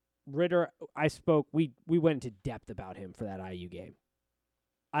 Ritter, we went into depth about him for that IU game.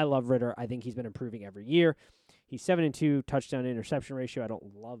 I love Ritter. I think he's been improving every year. He's 7-2 touchdown interception ratio. I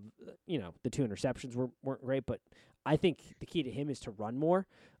don't love, the 2 interceptions weren't great, but I think the key to him is to run more.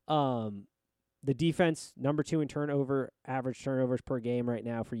 The defense, number 2 in average turnovers per game right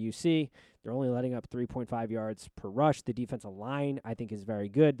now for UC. They're only letting up 3.5 yards per rush. The defensive line, I think, is very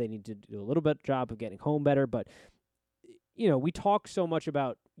good. They need to do a little bit job of getting home better, but we talk so much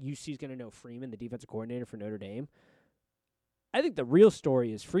about UC's going to know Freeman, the defensive coordinator for Notre Dame. I think the real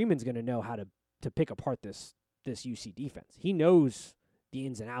story is Freeman's going to know how to pick apart this UC defense. He knows the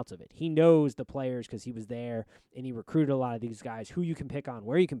ins and outs of it. He knows the players because he was there, and he recruited a lot of these guys, who you can pick on,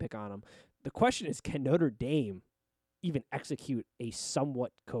 where you can pick on them. The question is, can Notre Dame even execute a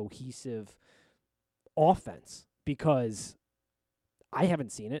somewhat cohesive offense? Because I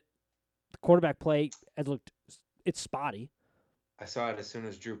haven't seen it. The quarterback play has looked... It's spotty. I saw it as soon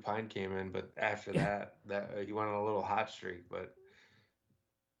as Drew Pine came in, but after that he went on a little hot streak. But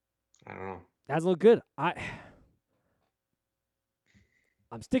I don't know. That's look good. I'm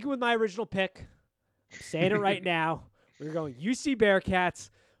sticking with my original pick. I'm saying it right now. We're going UC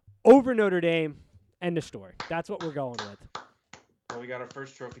Bearcats over Notre Dame. End of story. That's what we're going with. Well, we got our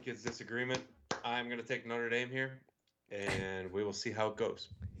first Trophy Kids disagreement. I'm going to take Notre Dame here, and we will see how it goes.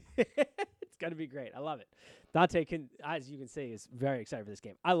 It's going to be great. I love it. Dante, as you can see, is very excited for this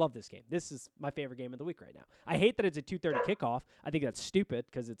game. I love this game. This is my favorite game of the week right now. I hate that it's a 2:30 kickoff. I think that's stupid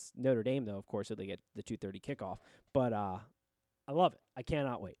because it's Notre Dame, though, of course, so they get the 2:30 kickoff. But I love it. I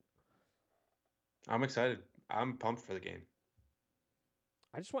cannot wait. I'm excited. I'm pumped for the game.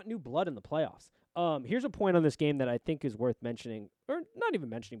 I just want new blood in the playoffs. Here's a point on this game that I think is worth mentioning, or not even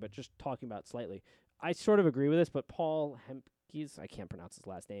mentioning, but just talking about slightly. I sort of agree with this, but Paul Hemkes, I can't pronounce his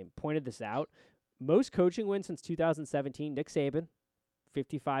last name, pointed this out. Most coaching wins since 2017, Nick Saban,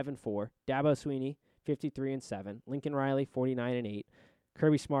 55-4. Dabo Swinney, 53-7. Lincoln Riley, 49-8.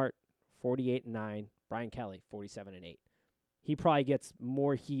 Kirby Smart, 48-9. Brian Kelly, 47-8. He probably gets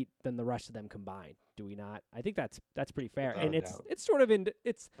more heat than the rest of them combined. Do we not? I think that's pretty fair. Without And a it's doubt. it's sort of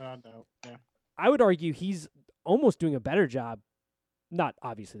it's. No, yeah. I would argue he's almost doing a better job. Not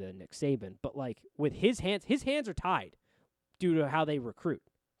obviously than Nick Saban, but like with his hands are tied due to how they recruit,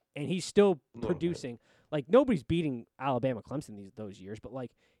 and he's still Little bit. producing. Like nobody's beating Alabama, Clemson those years, but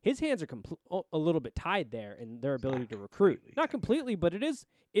like his hands are a little bit tied there in their ability to recruit. completely Not tied. completely, but it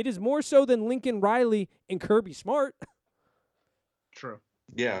is more so than Lincoln Riley and Kirby Smart. True.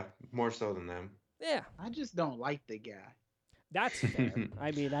 Yeah, more so than them. Yeah, I just don't like the guy. that's fair.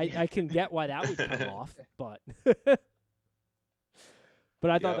 I mean, I can get why that would come off, but but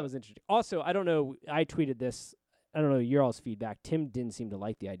I thought Yeah. that was interesting. Also, I don't know. I tweeted this. I don't know your all's feedback. Tim didn't seem to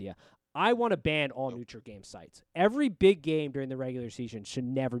like the idea. I want to ban all neutral game sites. Every big game during the regular season should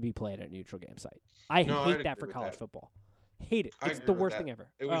never be played at a neutral game site. I No, hate I'd that agree for with college that. football. Hate it. I It's agree the with worst that. thing ever.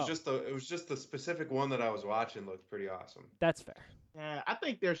 It was Oh, just the specific one that I was watching looked pretty awesome. that's fair. Yeah, I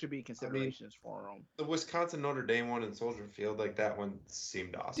think there should be considerations for him. The Wisconsin Notre Dame one in Soldier Field, like that one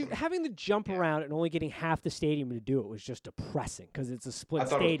seemed awesome. Dude, having to jump Yeah. around and only getting half the stadium to do it was just depressing because it's a I split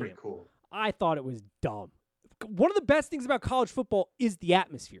thought it was stadium. pretty cool. I thought it was dumb. One of the best things about college football is the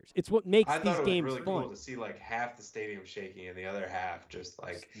atmospheres. It's what makes I these thought it was games really fun. cool to see like half the stadium shaking and the other half just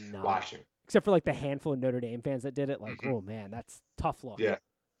like No. watching. Except for like the handful of Notre Dame fans that did it. Like, Mhm. oh man, that's tough luck. Yeah.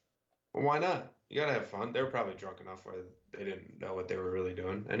 Well, why not? You gotta have fun. They were probably drunk enough where they didn't know what they were really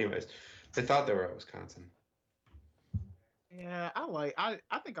doing. Anyways, they thought they were at Wisconsin. Yeah,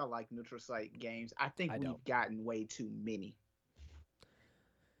 I think I like neutral site games. I think I we've don't. gotten way too many.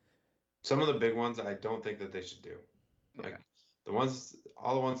 Some of the big ones I don't think that they should do. Like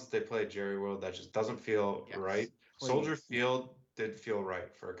all the ones that they play at Jerry World, that just doesn't feel Yes, right. please. Soldier Field did feel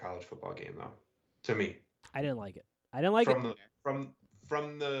right for a college football game though, to me. I didn't like it. I didn't like it.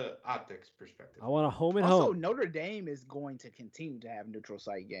 From the optics perspective. I want a home and Also, home. Notre Dame is going to continue to have neutral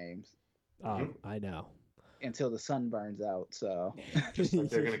site games Mhm. I know. until the sun burns out. So Just like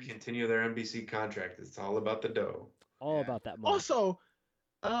they're gonna continue their NBC contract. It's all about the dough. All Yeah. about that money. also,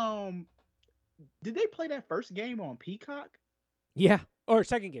 did they play that first game on Peacock? Yeah. Or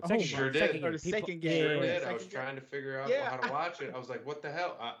second game. Oh, Second sure game. did. Second Or game. the second People- game. Yeah, Sure yeah, yeah. did. I was Second game. trying to figure out Yeah. how to watch it. I was like, "What the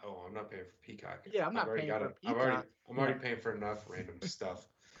hell? I'm not paying for Peacock. Yeah, I'm not I've already paying got for it. I'm already Peacock. paying for enough random stuff.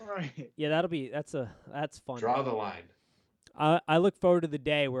 Right. Yeah, that's fun. Draw the line. I look forward to the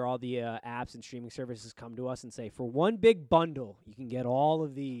day where all the apps and streaming services come to us and say, for one big bundle, you can get all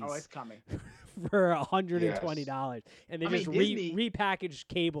of these Oh, it's coming. for $120, and they I mean, just Disney- repackage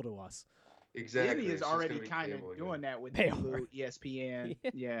cable to us. Exactly. Disney is It's just already gonna be kind of cable again. doing that with They Hulu, are. ESPN,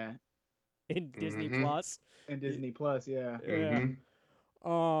 yeah, In Disney Mhm. Plus. and Disney Plus, yeah. Yeah.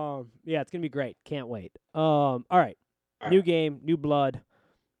 Mhm. Yeah, it's gonna be great. Can't wait. All right. All New right. game, new blood.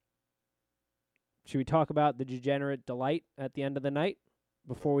 Should we talk about the degenerate delight at the end of the night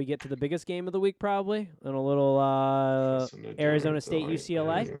before we get to the biggest game of the week, probably, and a little Listen to Arizona Jared State, Delight.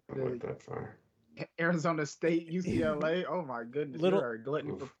 UCLA? I didn't even went that far. Arizona State, UCLA. Oh my goodness, Little- you're a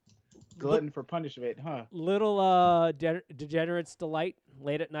Oof. glutton for punishment, huh? little degenerates delight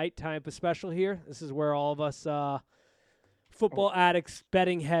late at night type of special here. This is where all of us football addicts,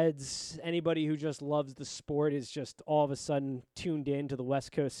 betting heads, anybody who just loves the sport is just all of a sudden tuned in to the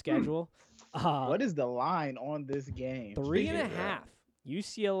West Coast schedule. What is the line on this game? 3.5. Speaking of that.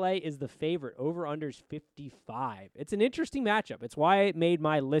 UCLA is the favorite. Over unders 55. It's an interesting matchup. It's why it made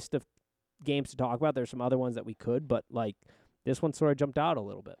my list of games to talk about. There's some other ones that we could, but like this one sort of jumped out a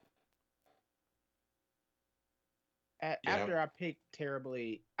little bit. Yeah. After I picked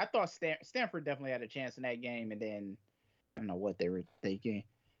terribly, I thought Stanford definitely had a chance in that game, and then I don't know what they were thinking.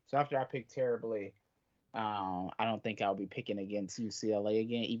 So after I picked terribly, I don't think I'll be picking against UCLA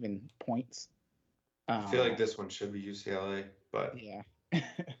again, even points. I feel like this one should be UCLA, but Yeah.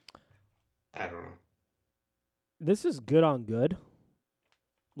 I don't know. This is good on good.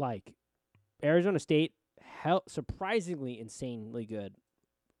 Like Arizona State, surprisingly insanely good,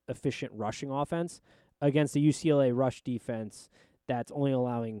 efficient rushing offense against the UCLA rush defense that's only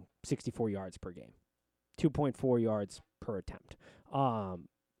allowing 64 yards per game, 2.4 yards per attempt.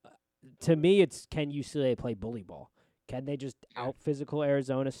 To me, it's can UCLA play bully ball? Can they just out physical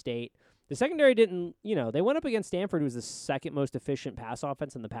Arizona State? The secondary didn't, they went up against Stanford, who was the second most efficient pass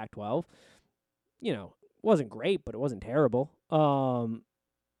offense in the Pac-12. Wasn't great, but it wasn't terrible.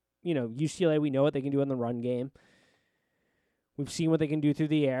 UCLA, we know what they can do in the run game. We've seen what they can do through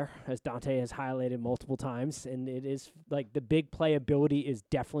the air, as Dante has highlighted multiple times, and it is like the big playability is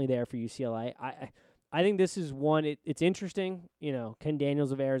definitely there for UCLA. I think this is one. It's interesting. Ken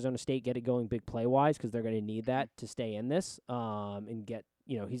Daniels of Arizona State get it going big play wise because they're going to need that to stay in this and get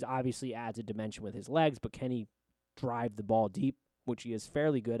he's obviously adds a dimension with his legs, but can he drive the ball deep, which he is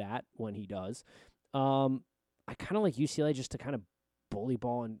fairly good at when he does. I kind of like UCLA just to kind of bully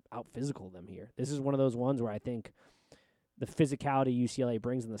ball and out physical them here. This is one of those ones where I think the physicality UCLA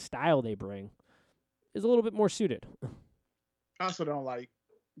brings and the style they bring is a little bit more suited. I also don't like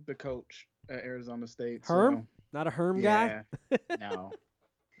the coach at Arizona State. Herm? Not a Herm guy? No.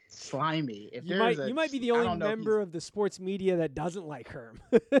 Slimy. If you might be the only member of the sports media that doesn't like Herm.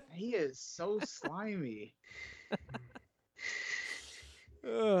 He is so slimy.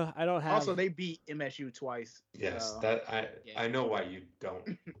 I don't have. Also, they beat MSU twice. Yes, I know why you don't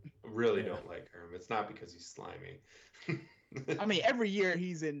don't like Herm. It's not because he's slimy. I mean, every year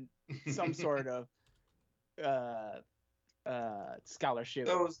he's in some sort of scholarship.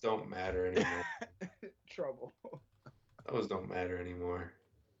 Those don't matter anymore. Trouble. Those don't matter anymore.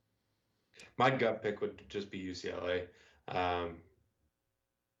 My gut pick would just be UCLA.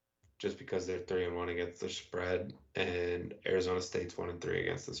 Just because they're 3-1 against the spread, and Arizona State's 1-3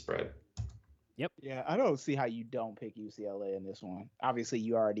 against the spread. Yep. Yeah, I don't see how you don't pick UCLA in this one. Obviously,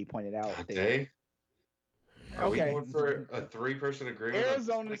 you already pointed out. Okay. Are we Okay. going for a 3-person agreement?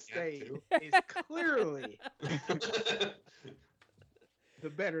 Arizona State is clearly the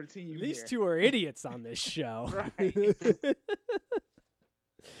better team. These here. two are idiots on this show. Right.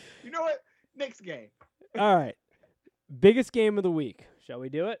 You know what? Next game. All right. Biggest game of the week. Shall we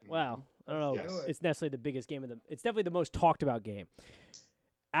do it? Wow. I don't know. Yes. It's necessarily the biggest game it's definitely the most talked about game.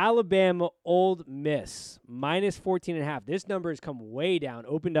 Alabama Ole Miss minus 14.5. This number has come way down.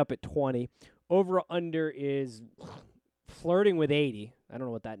 Opened up at 20. Over under is flirting with 80. I don't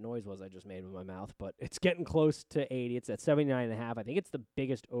know what that noise was I just made with my mouth, but it's getting close to 80. It's at 79.5. I think it's the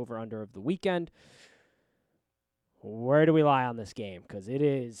biggest over under of the weekend. Where do we lie on this game? Because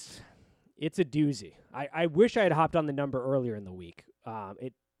it's a doozy. I wish I had hopped on the number earlier in the week.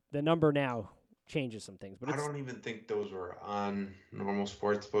 The number now changes some things, but I don't even think those were on normal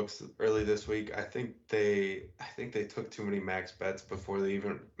sports books early this week. I think they took too many max bets before they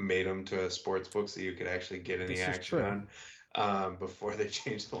even made them to a sports book so you could actually get any action on. Before they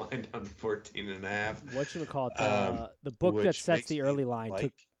changed the line down to 14.5. What should we call it? The book that sets the early line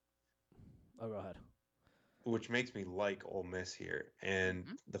took. Oh, go ahead. Which makes me like Ole Miss here, and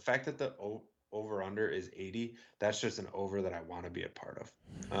the fact that the over under is 80, that's just an over that I want to be a part of.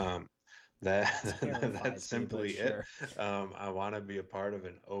 That's simply it. I want to be a part of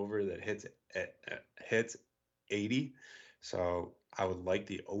an over that hits 80. So I would like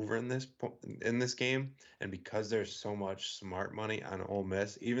the over in this game, and because there's so much smart money on Ole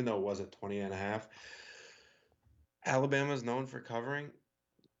Miss, even though it was at 20.5, Alabama's known for covering.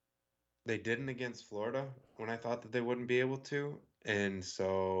 They didn't against Florida when I thought that they wouldn't be able to. And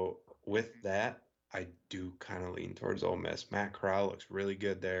so with that, I do kind of lean towards Ole Miss. Matt Corral looks really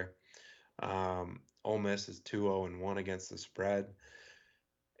good there. Ole Miss is 2-0-1 against the spread.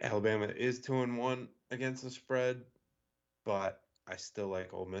 Alabama is 2-1 against the spread, but I still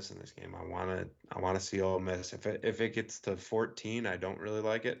like Ole Miss in this game. I want to see Ole Miss. If it gets to 14, I don't really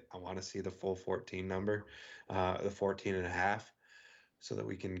like it. I want to see the full 14 number, the 14.5. So that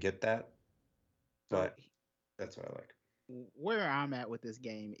we can get that. But that's what I like. Where I'm at with this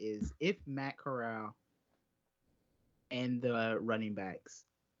game is if Matt Corral and the running backs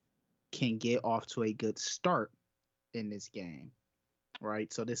can get off to a good start in this game,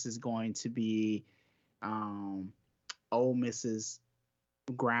 right? So this is going to be Ole Miss's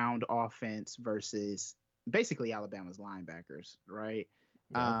ground offense versus basically Alabama's linebackers, right?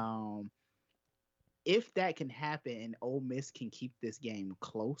 Yeah. If that can happen and Ole Miss can keep this game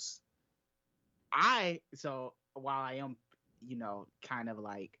close, while I am, kind of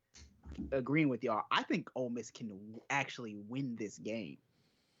like agreeing with y'all, I think Ole Miss can actually win this game.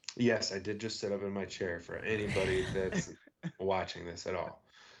 Yes, I did just sit up in my chair for anybody that's watching this at all.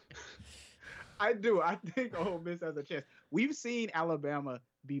 I do. I think Ole Miss has a chance. We've seen Alabama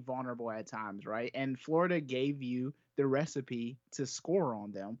be vulnerable at times, right? And Florida gave you the recipe to score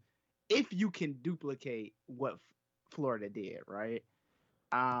on them if you can duplicate what Florida did, right?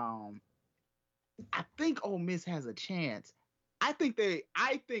 I think Ole Miss has a chance. I think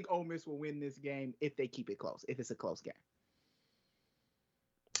Ole Miss will win this game if they keep it close, if it's a close game.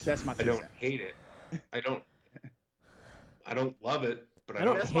 That's my. I don't hate it. I don't love it, but I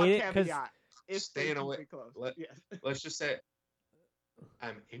don't hate it because staying away. Let's just say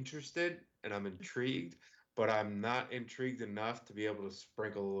I'm interested and I'm intrigued, but I'm not intrigued enough to be able to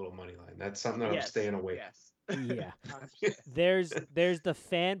sprinkle a little money line. That's something that I'm staying away from. Yeah. There's the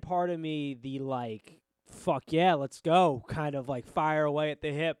fan part of me, the like, fuck yeah, let's go, kind of like fire away at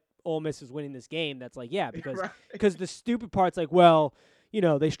the hip. Ole Miss is winning this game. That's like, yeah, because the stupid part's like, well,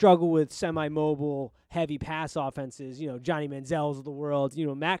 they struggle with semi-mobile, heavy pass offenses, Johnny Manziel's of the world.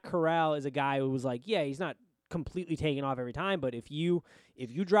 Matt Corral is a guy who was like, yeah, he's not completely taking off every time, but if you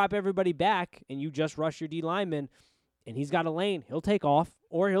drop everybody back and you just rush your D lineman and he's got a lane, he'll take off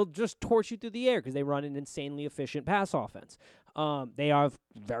or he'll just torch you through the air because they run an insanely efficient pass offense. They have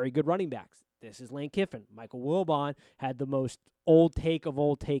very good running backs. This is Lane Kiffin. Michael Wilbon had the most old take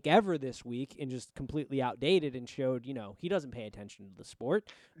ever this week and just completely outdated and showed, he doesn't pay attention to the sport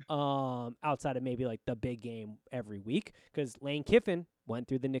outside of maybe like the big game every week because Lane Kiffin went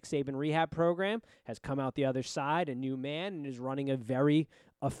through the Nick Saban rehab program, has come out the other side, a new man, and is running a very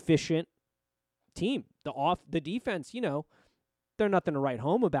efficient team. The defense, they're nothing to write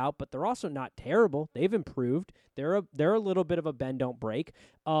home about, but they're also not terrible. They've improved. They're a little bit of a bend don't break.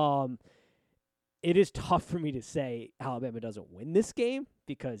 It is tough for me to say Alabama doesn't win this game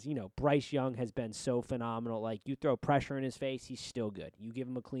because, Bryce Young has been so phenomenal. Like, you throw pressure in his face, he's still good. You give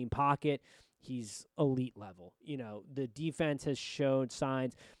him a clean pocket, he's elite level. The defense has shown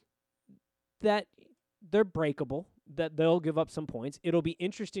signs that they're breakable, that they'll give up some points. It'll be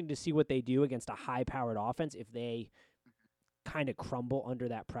interesting to see what they do against a high-powered offense if they kind of crumble under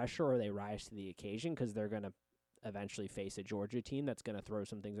that pressure or they rise to the occasion because they're going to eventually face a Georgia team that's going to throw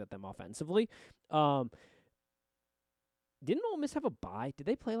some things at them offensively. Didn't Ole Miss have a bye? Did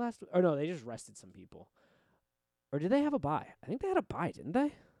they play last week? Or no, they just rested some people. Or did they have a bye? I think they had a bye, didn't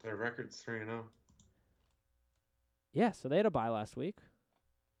they? Their record's 3-0. Yeah, so they had a bye last week,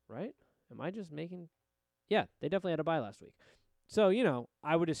 right? Am I just making... Yeah, they definitely had a bye last week. So,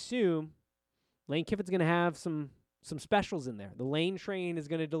 I would assume Lane Kiffin's going to have some specials in there. The Lane train is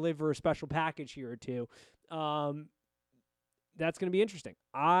going to deliver a special package here or two. That's going to be interesting.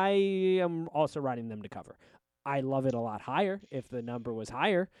 I am also riding them to cover. I love it a lot higher if the number was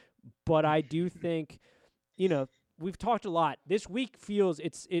higher, but I do think, we've talked a lot. This week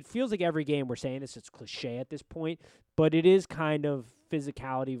it feels like every game we're saying this, it's cliche at this point, but it is kind of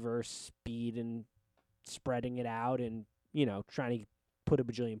physicality versus speed and spreading it out and, trying to put a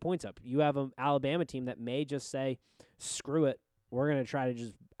bajillion points up. You have an Alabama team that may just say, screw it. We're going to try to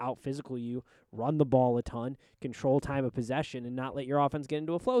just out-physical you, run the ball a ton, control time of possession, and not let your offense get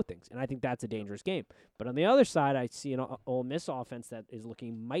into a flow of things. And I think that's a dangerous game. But on the other side, I see an Ole Miss offense that is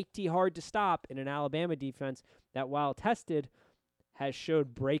looking mighty hard to stop in an Alabama defense that, while tested, has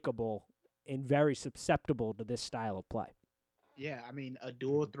showed breakable and very susceptible to this style of play. Yeah, I mean, a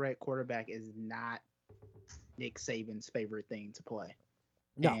dual-threat quarterback is not Nick Saban's favorite thing to play.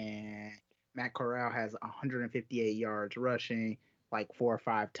 No. And Matt Corral has 158 yards rushing, like 4 or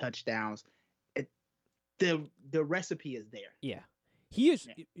 5 touchdowns. The recipe is there. Yeah. He is.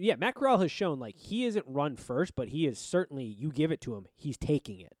 Yeah, Matt Corral has shown like he isn't run first, but he is certainly. You give it to him, he's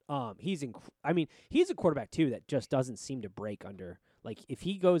taking it. He's a quarterback too that just doesn't seem to break under. Like if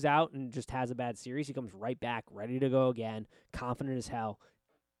he goes out and just has a bad series, he comes right back, ready to go again, confident as hell,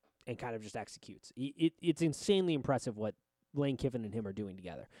 and kind of just executes. It's insanely impressive what Lane Kiffin and him are doing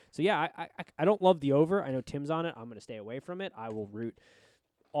together. So yeah, I don't love the over. I know Tim's on it. I'm going to stay away from it. I will root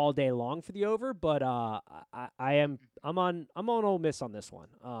all day long for the over, but I'm on Ole Miss on this one.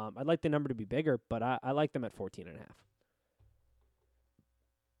 I'd like the number to be bigger, but I like them at 14.5.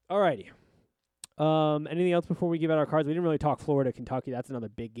 Alrighty. Anything else before we give out our cards? We didn't really talk Florida, Kentucky. That's another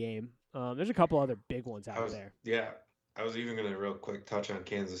big game. There's a couple other big ones out there. Yeah. I was even going to real quick touch on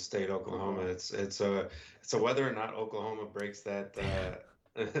Kansas State, Oklahoma. It's a whether or not Oklahoma breaks that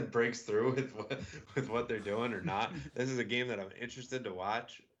breaks through with what they're doing or not. This is a game that I'm interested to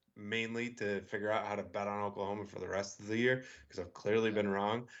watch, mainly to figure out how to bet on Oklahoma for the rest of the year because I've clearly been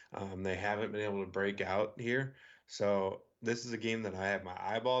wrong. They haven't been able to break out here, so this is a game that I have my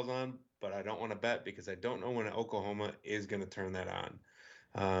eyeballs on, but I don't want to bet because I don't know when Oklahoma is going to turn that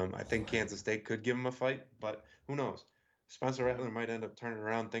on. I think Kansas State could give them a fight, but who knows? Spencer Rattler might end up turning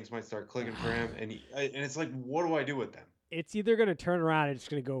around. Things might start clicking for him. And it's like, what do I do with them? It's either going to turn around and it's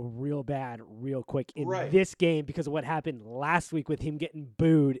going to go real bad real quick in this game because of what happened last week with him getting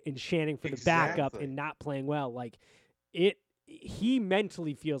booed and chanting for the backup and not playing well. Like, he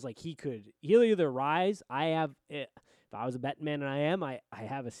mentally feels like he'll either rise. If I was a betting man, and I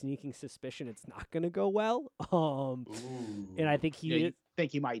have a sneaking suspicion it's not going to go well. And I think you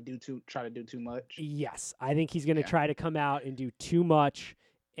think he might try to do too much. Yes, I think he's going to try to come out and do too much,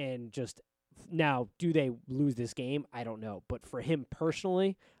 and just now, do they lose this game? I don't know, but for him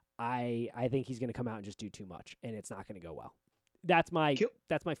personally, I think he's going to come out and just do too much, and it's not going to go well. That's my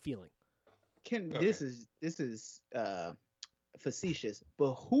feeling. This is facetious,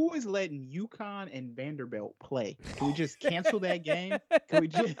 but who is letting UConn and Vanderbilt play? Can we just cancel that game? Can we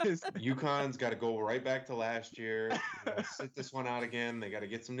just? UConn's got to go right back to last year. Sit this one out again. They got to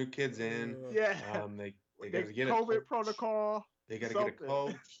get some new kids in. Yeah. They got to get COVID protocol. They got to get a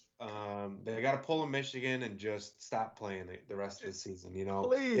coach. They got to pull a Michigan and just stop playing the rest of the season. You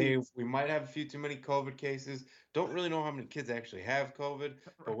know, we might have a few too many COVID cases. Don't really know how many kids actually have COVID,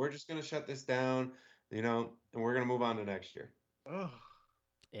 but we're just gonna shut this down. You know, and we're gonna move on to next year. Ugh.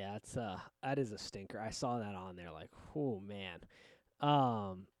 Yeah, that is a stinker. I saw that on there, like, oh man.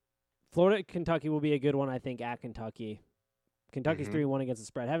 Florida, Kentucky will be a good one, I think, at Kentucky. Kentucky's 3-1 against the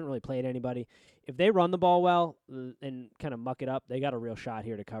spread. Haven't really played anybody. If they run the ball well and kind of muck it up, they got a real shot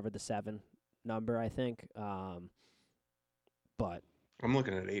here to cover the 7 number, I think. But I'm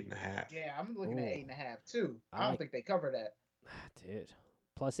looking at 8.5. Yeah, I'm looking at 8.5 too. I don't think they cover that. Dude,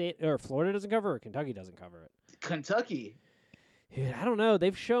 +8 or Florida doesn't cover or Kentucky doesn't cover it. Kentucky. Dude, I don't know.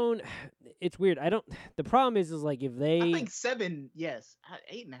 They've shown it's weird. The problem is like if they. I think 7, yes.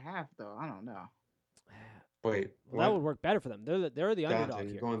 8.5 though. I don't know. Wait, that would work better for them. They're the underdog here.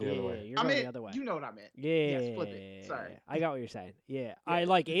 You're going the other way. You're going the other way. You know what I meant. Yeah. Yes, flip it. Sorry. I got what you're saying. Yeah. I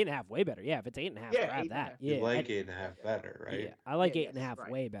like 8.5 way better. Yeah, if it's 8.5, grab that. Yeah. You like 8.5 better, right? Yeah, I like 8.5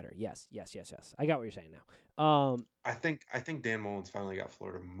 way better. Yes. I got what you're saying now. I think Dan Mullen's finally got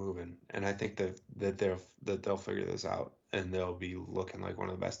Florida moving, and I think that they'll figure this out, and they'll be looking like one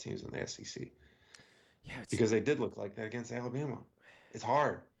of the best teams in the SEC. Yeah, because they did look like that against Alabama. It's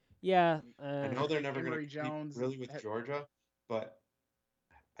hard. Yeah, I know they're never going to compete really with Georgia, but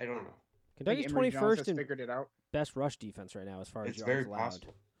I don't know. Kentucky's 21st in figured it out. Best rush defense right now as far as it's very allowed.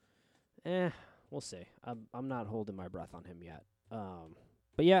 possible. We'll see. I'm not holding my breath on him yet.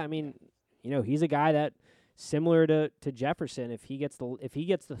 But yeah, I mean, he's a guy that similar to Jefferson. If he gets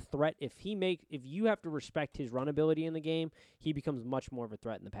the threat, if you have to respect his run ability in the game, he becomes much more of a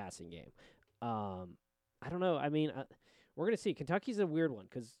threat in the passing game. I don't know. I mean, we're gonna see. Kentucky's a weird one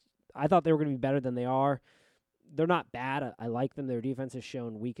because I thought they were going to be better than they are. They're not bad. I like them. Their defense has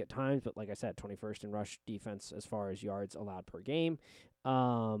shown weak at times, but like I said, 21st in rush defense as far as yards allowed per game.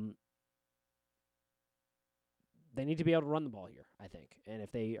 They need to be able to run the ball here, I think. And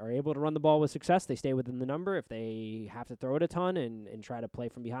if they are able to run the ball with success, they stay within the number. If they have to throw it a ton and try to play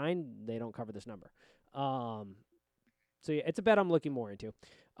from behind, they don't cover this number. So yeah, it's a bet I'm looking more into.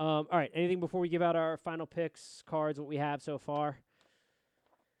 All right, anything before we give out our final picks, cards, what we have so far?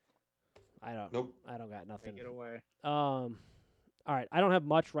 Nope. I don't got nothing. Take it away. All right, I don't have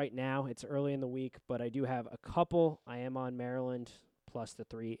much right now. It's early in the week, but I do have a couple. I am on Maryland plus the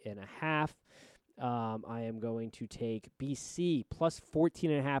 3.5. I am going to take BC plus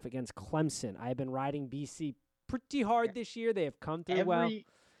 14.5 against Clemson. I have been riding BC pretty hard this year. They have come through well.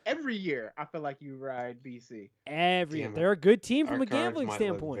 Every year, I feel like you ride BC. Every year. They're a good team from a gambling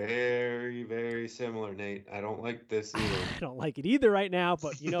standpoint. Very, very similar, Nate. I don't like this either. I don't like it either right now,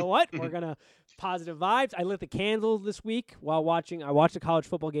 but you know what? We're going to positive vibes. I lit the candle this week while watching. I watched a college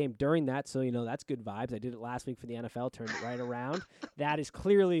football game during that, so, that's good vibes. I did it last week for the NFL, turned it right around. That is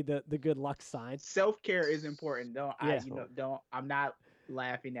clearly the good luck sign. Self-care is important. I'm not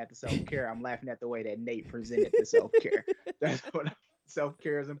laughing at the self-care. I'm laughing at the way that Nate presented the self-care. That's what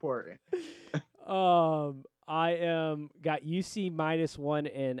self-care is important. I got UC minus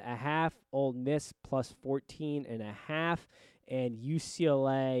 1.5, Ole Miss plus 14.5, and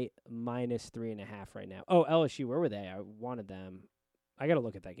UCLA minus 3.5 right now. Oh, LSU, where were they? I wanted them. I got to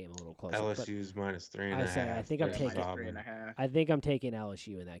look at that game a little closer. LSU's minus 3.5. I think I'm taking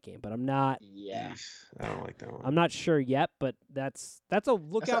LSU in that game, but I'm not. Yeah, I don't like that one. I'm not sure yet, but that's a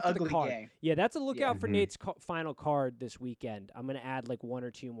lookout for the card. Game. Yeah, that's a lookout for Nate's final card this weekend. I'm gonna add like 1 or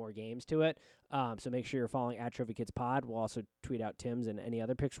 2 more games to it. So make sure you're following at Trophy Kids Pod. We'll also tweet out Tim's and any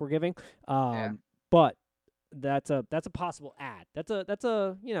other picks we're giving. But that's a possible ad. That's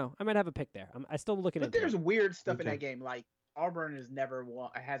a I might have a pick there. I still looking at. But there's weird stuff in that game, like Auburn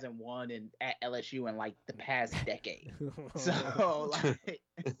hasn't won at LSU in like the past decade. So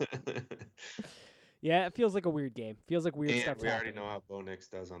yeah, it feels like a weird game. Feels like weird stuff. We already know how Bo Nix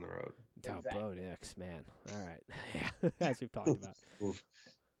does on the road. Bo Nix, man. All right, yeah, as we've talked about. Oof.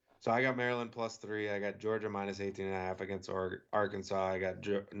 So I got Maryland plus 3. I got Georgia minus 18.5 against Arkansas. I got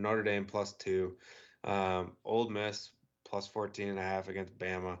Notre Dame plus 2. Ole Miss plus 14.5 against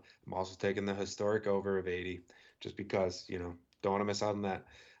Bama. I'm also taking the historic over of 80. Just because, don't want to miss out on that.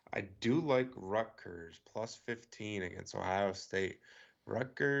 I do like Rutgers plus 15 against Ohio State.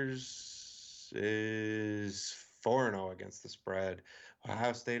 Rutgers is 4-0 against the spread.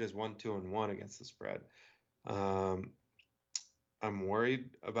 Ohio State is 1-2-1 against the spread. I'm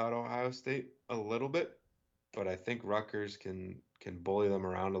worried about Ohio State a little bit but I think Rutgers can bully them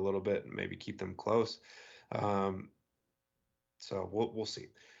around a little bit and maybe keep them close. So we'll see.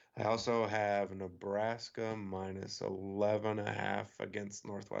 I also have Nebraska minus 11.5 against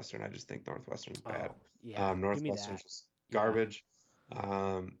Northwestern. I just think Northwestern's bad. Oh, yeah, give me Northwestern's that. just Yeah. garbage.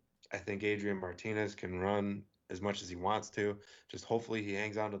 I think Adrian Martinez can run as much as he wants to. Just hopefully he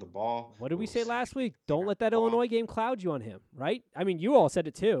hangs on to the ball. What did we We'll say see. last week? Don't let that Ball. Illinois game cloud you on him, right? I mean, you all said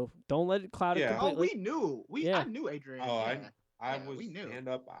it too. Don't let it cloud it Yeah. Oh, completely. we knew. I knew Adrian. Oh, yeah. I Yeah, was we knew. stand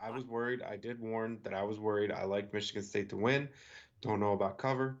up. I was worried. I did warn that I was worried. I liked Michigan State to win. Don't know about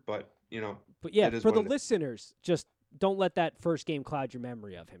cover, but But yeah, it is for what the it is. listeners, just don't let that first game cloud your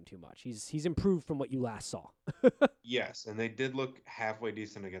memory of him too much. He's improved from what you last saw. Yes, and they did look halfway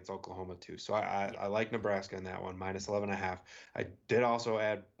decent against Oklahoma too. So I like Nebraska in that one, minus 11.5. I did also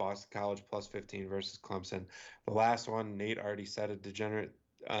add Boston College plus 15 versus Clemson. The last one, Nate already said a degenerate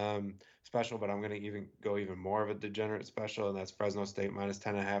special, but I'm going to go even more of a degenerate special, and that's Fresno State minus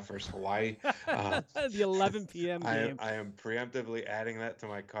 10.5 versus Hawaii. The 11 p.m. game. I am preemptively adding that to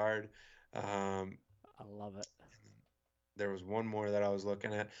my card. I love it. There was one more that I was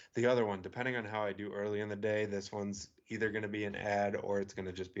looking at. The other one, depending on how I do early in the day, this one's either going to be an ad or it's going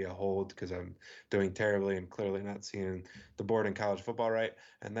to just be a hold because I'm doing terribly and clearly not seeing the board in college football right.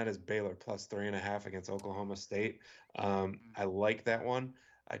 And that is Baylor plus 3.5 against Oklahoma State. I like that one.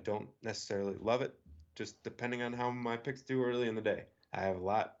 I don't necessarily love it, just depending on how my picks do early in the day. I have a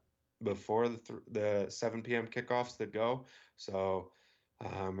lot before the 7 p.m. kickoffs that go. So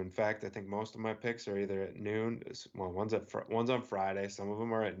in fact, I think most of my picks are either at noon. Well, one's on Friday. Some of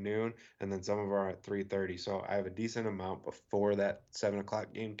them are at noon, and then some of them are at 3:30. So I have a decent amount before that 7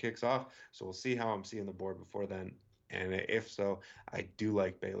 o'clock game kicks off. So we'll see how I'm seeing the board before then. And if so, I do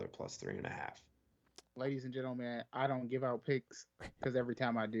like Baylor plus 3.5. Ladies and gentlemen, I don't give out picks because every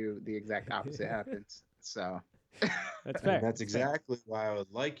time I do, the exact opposite happens. So That's fair. And that's exactly why I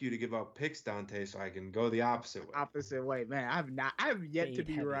would like you to give out picks, Dante, so I can go the opposite way. opposite way, man. I have yet to Fade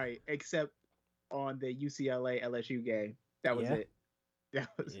be heavy. right, except on the UCLA LSU game. That was Yeah. it. That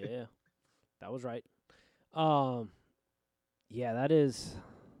was it. Yeah, that was right. Yeah, that is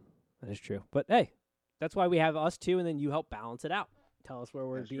true. But hey, that's why we have us two, and then you help balance it out. Tell us where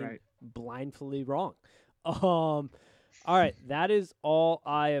we're That's being right. blindly wrong. All right, that is all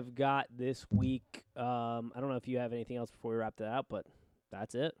I have got this week. I don't know if you have anything else before we wrap that out, but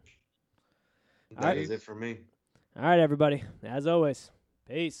that's it. That is it for me. All right, everybody. As always,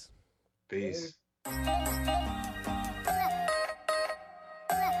 peace. Peace. Later.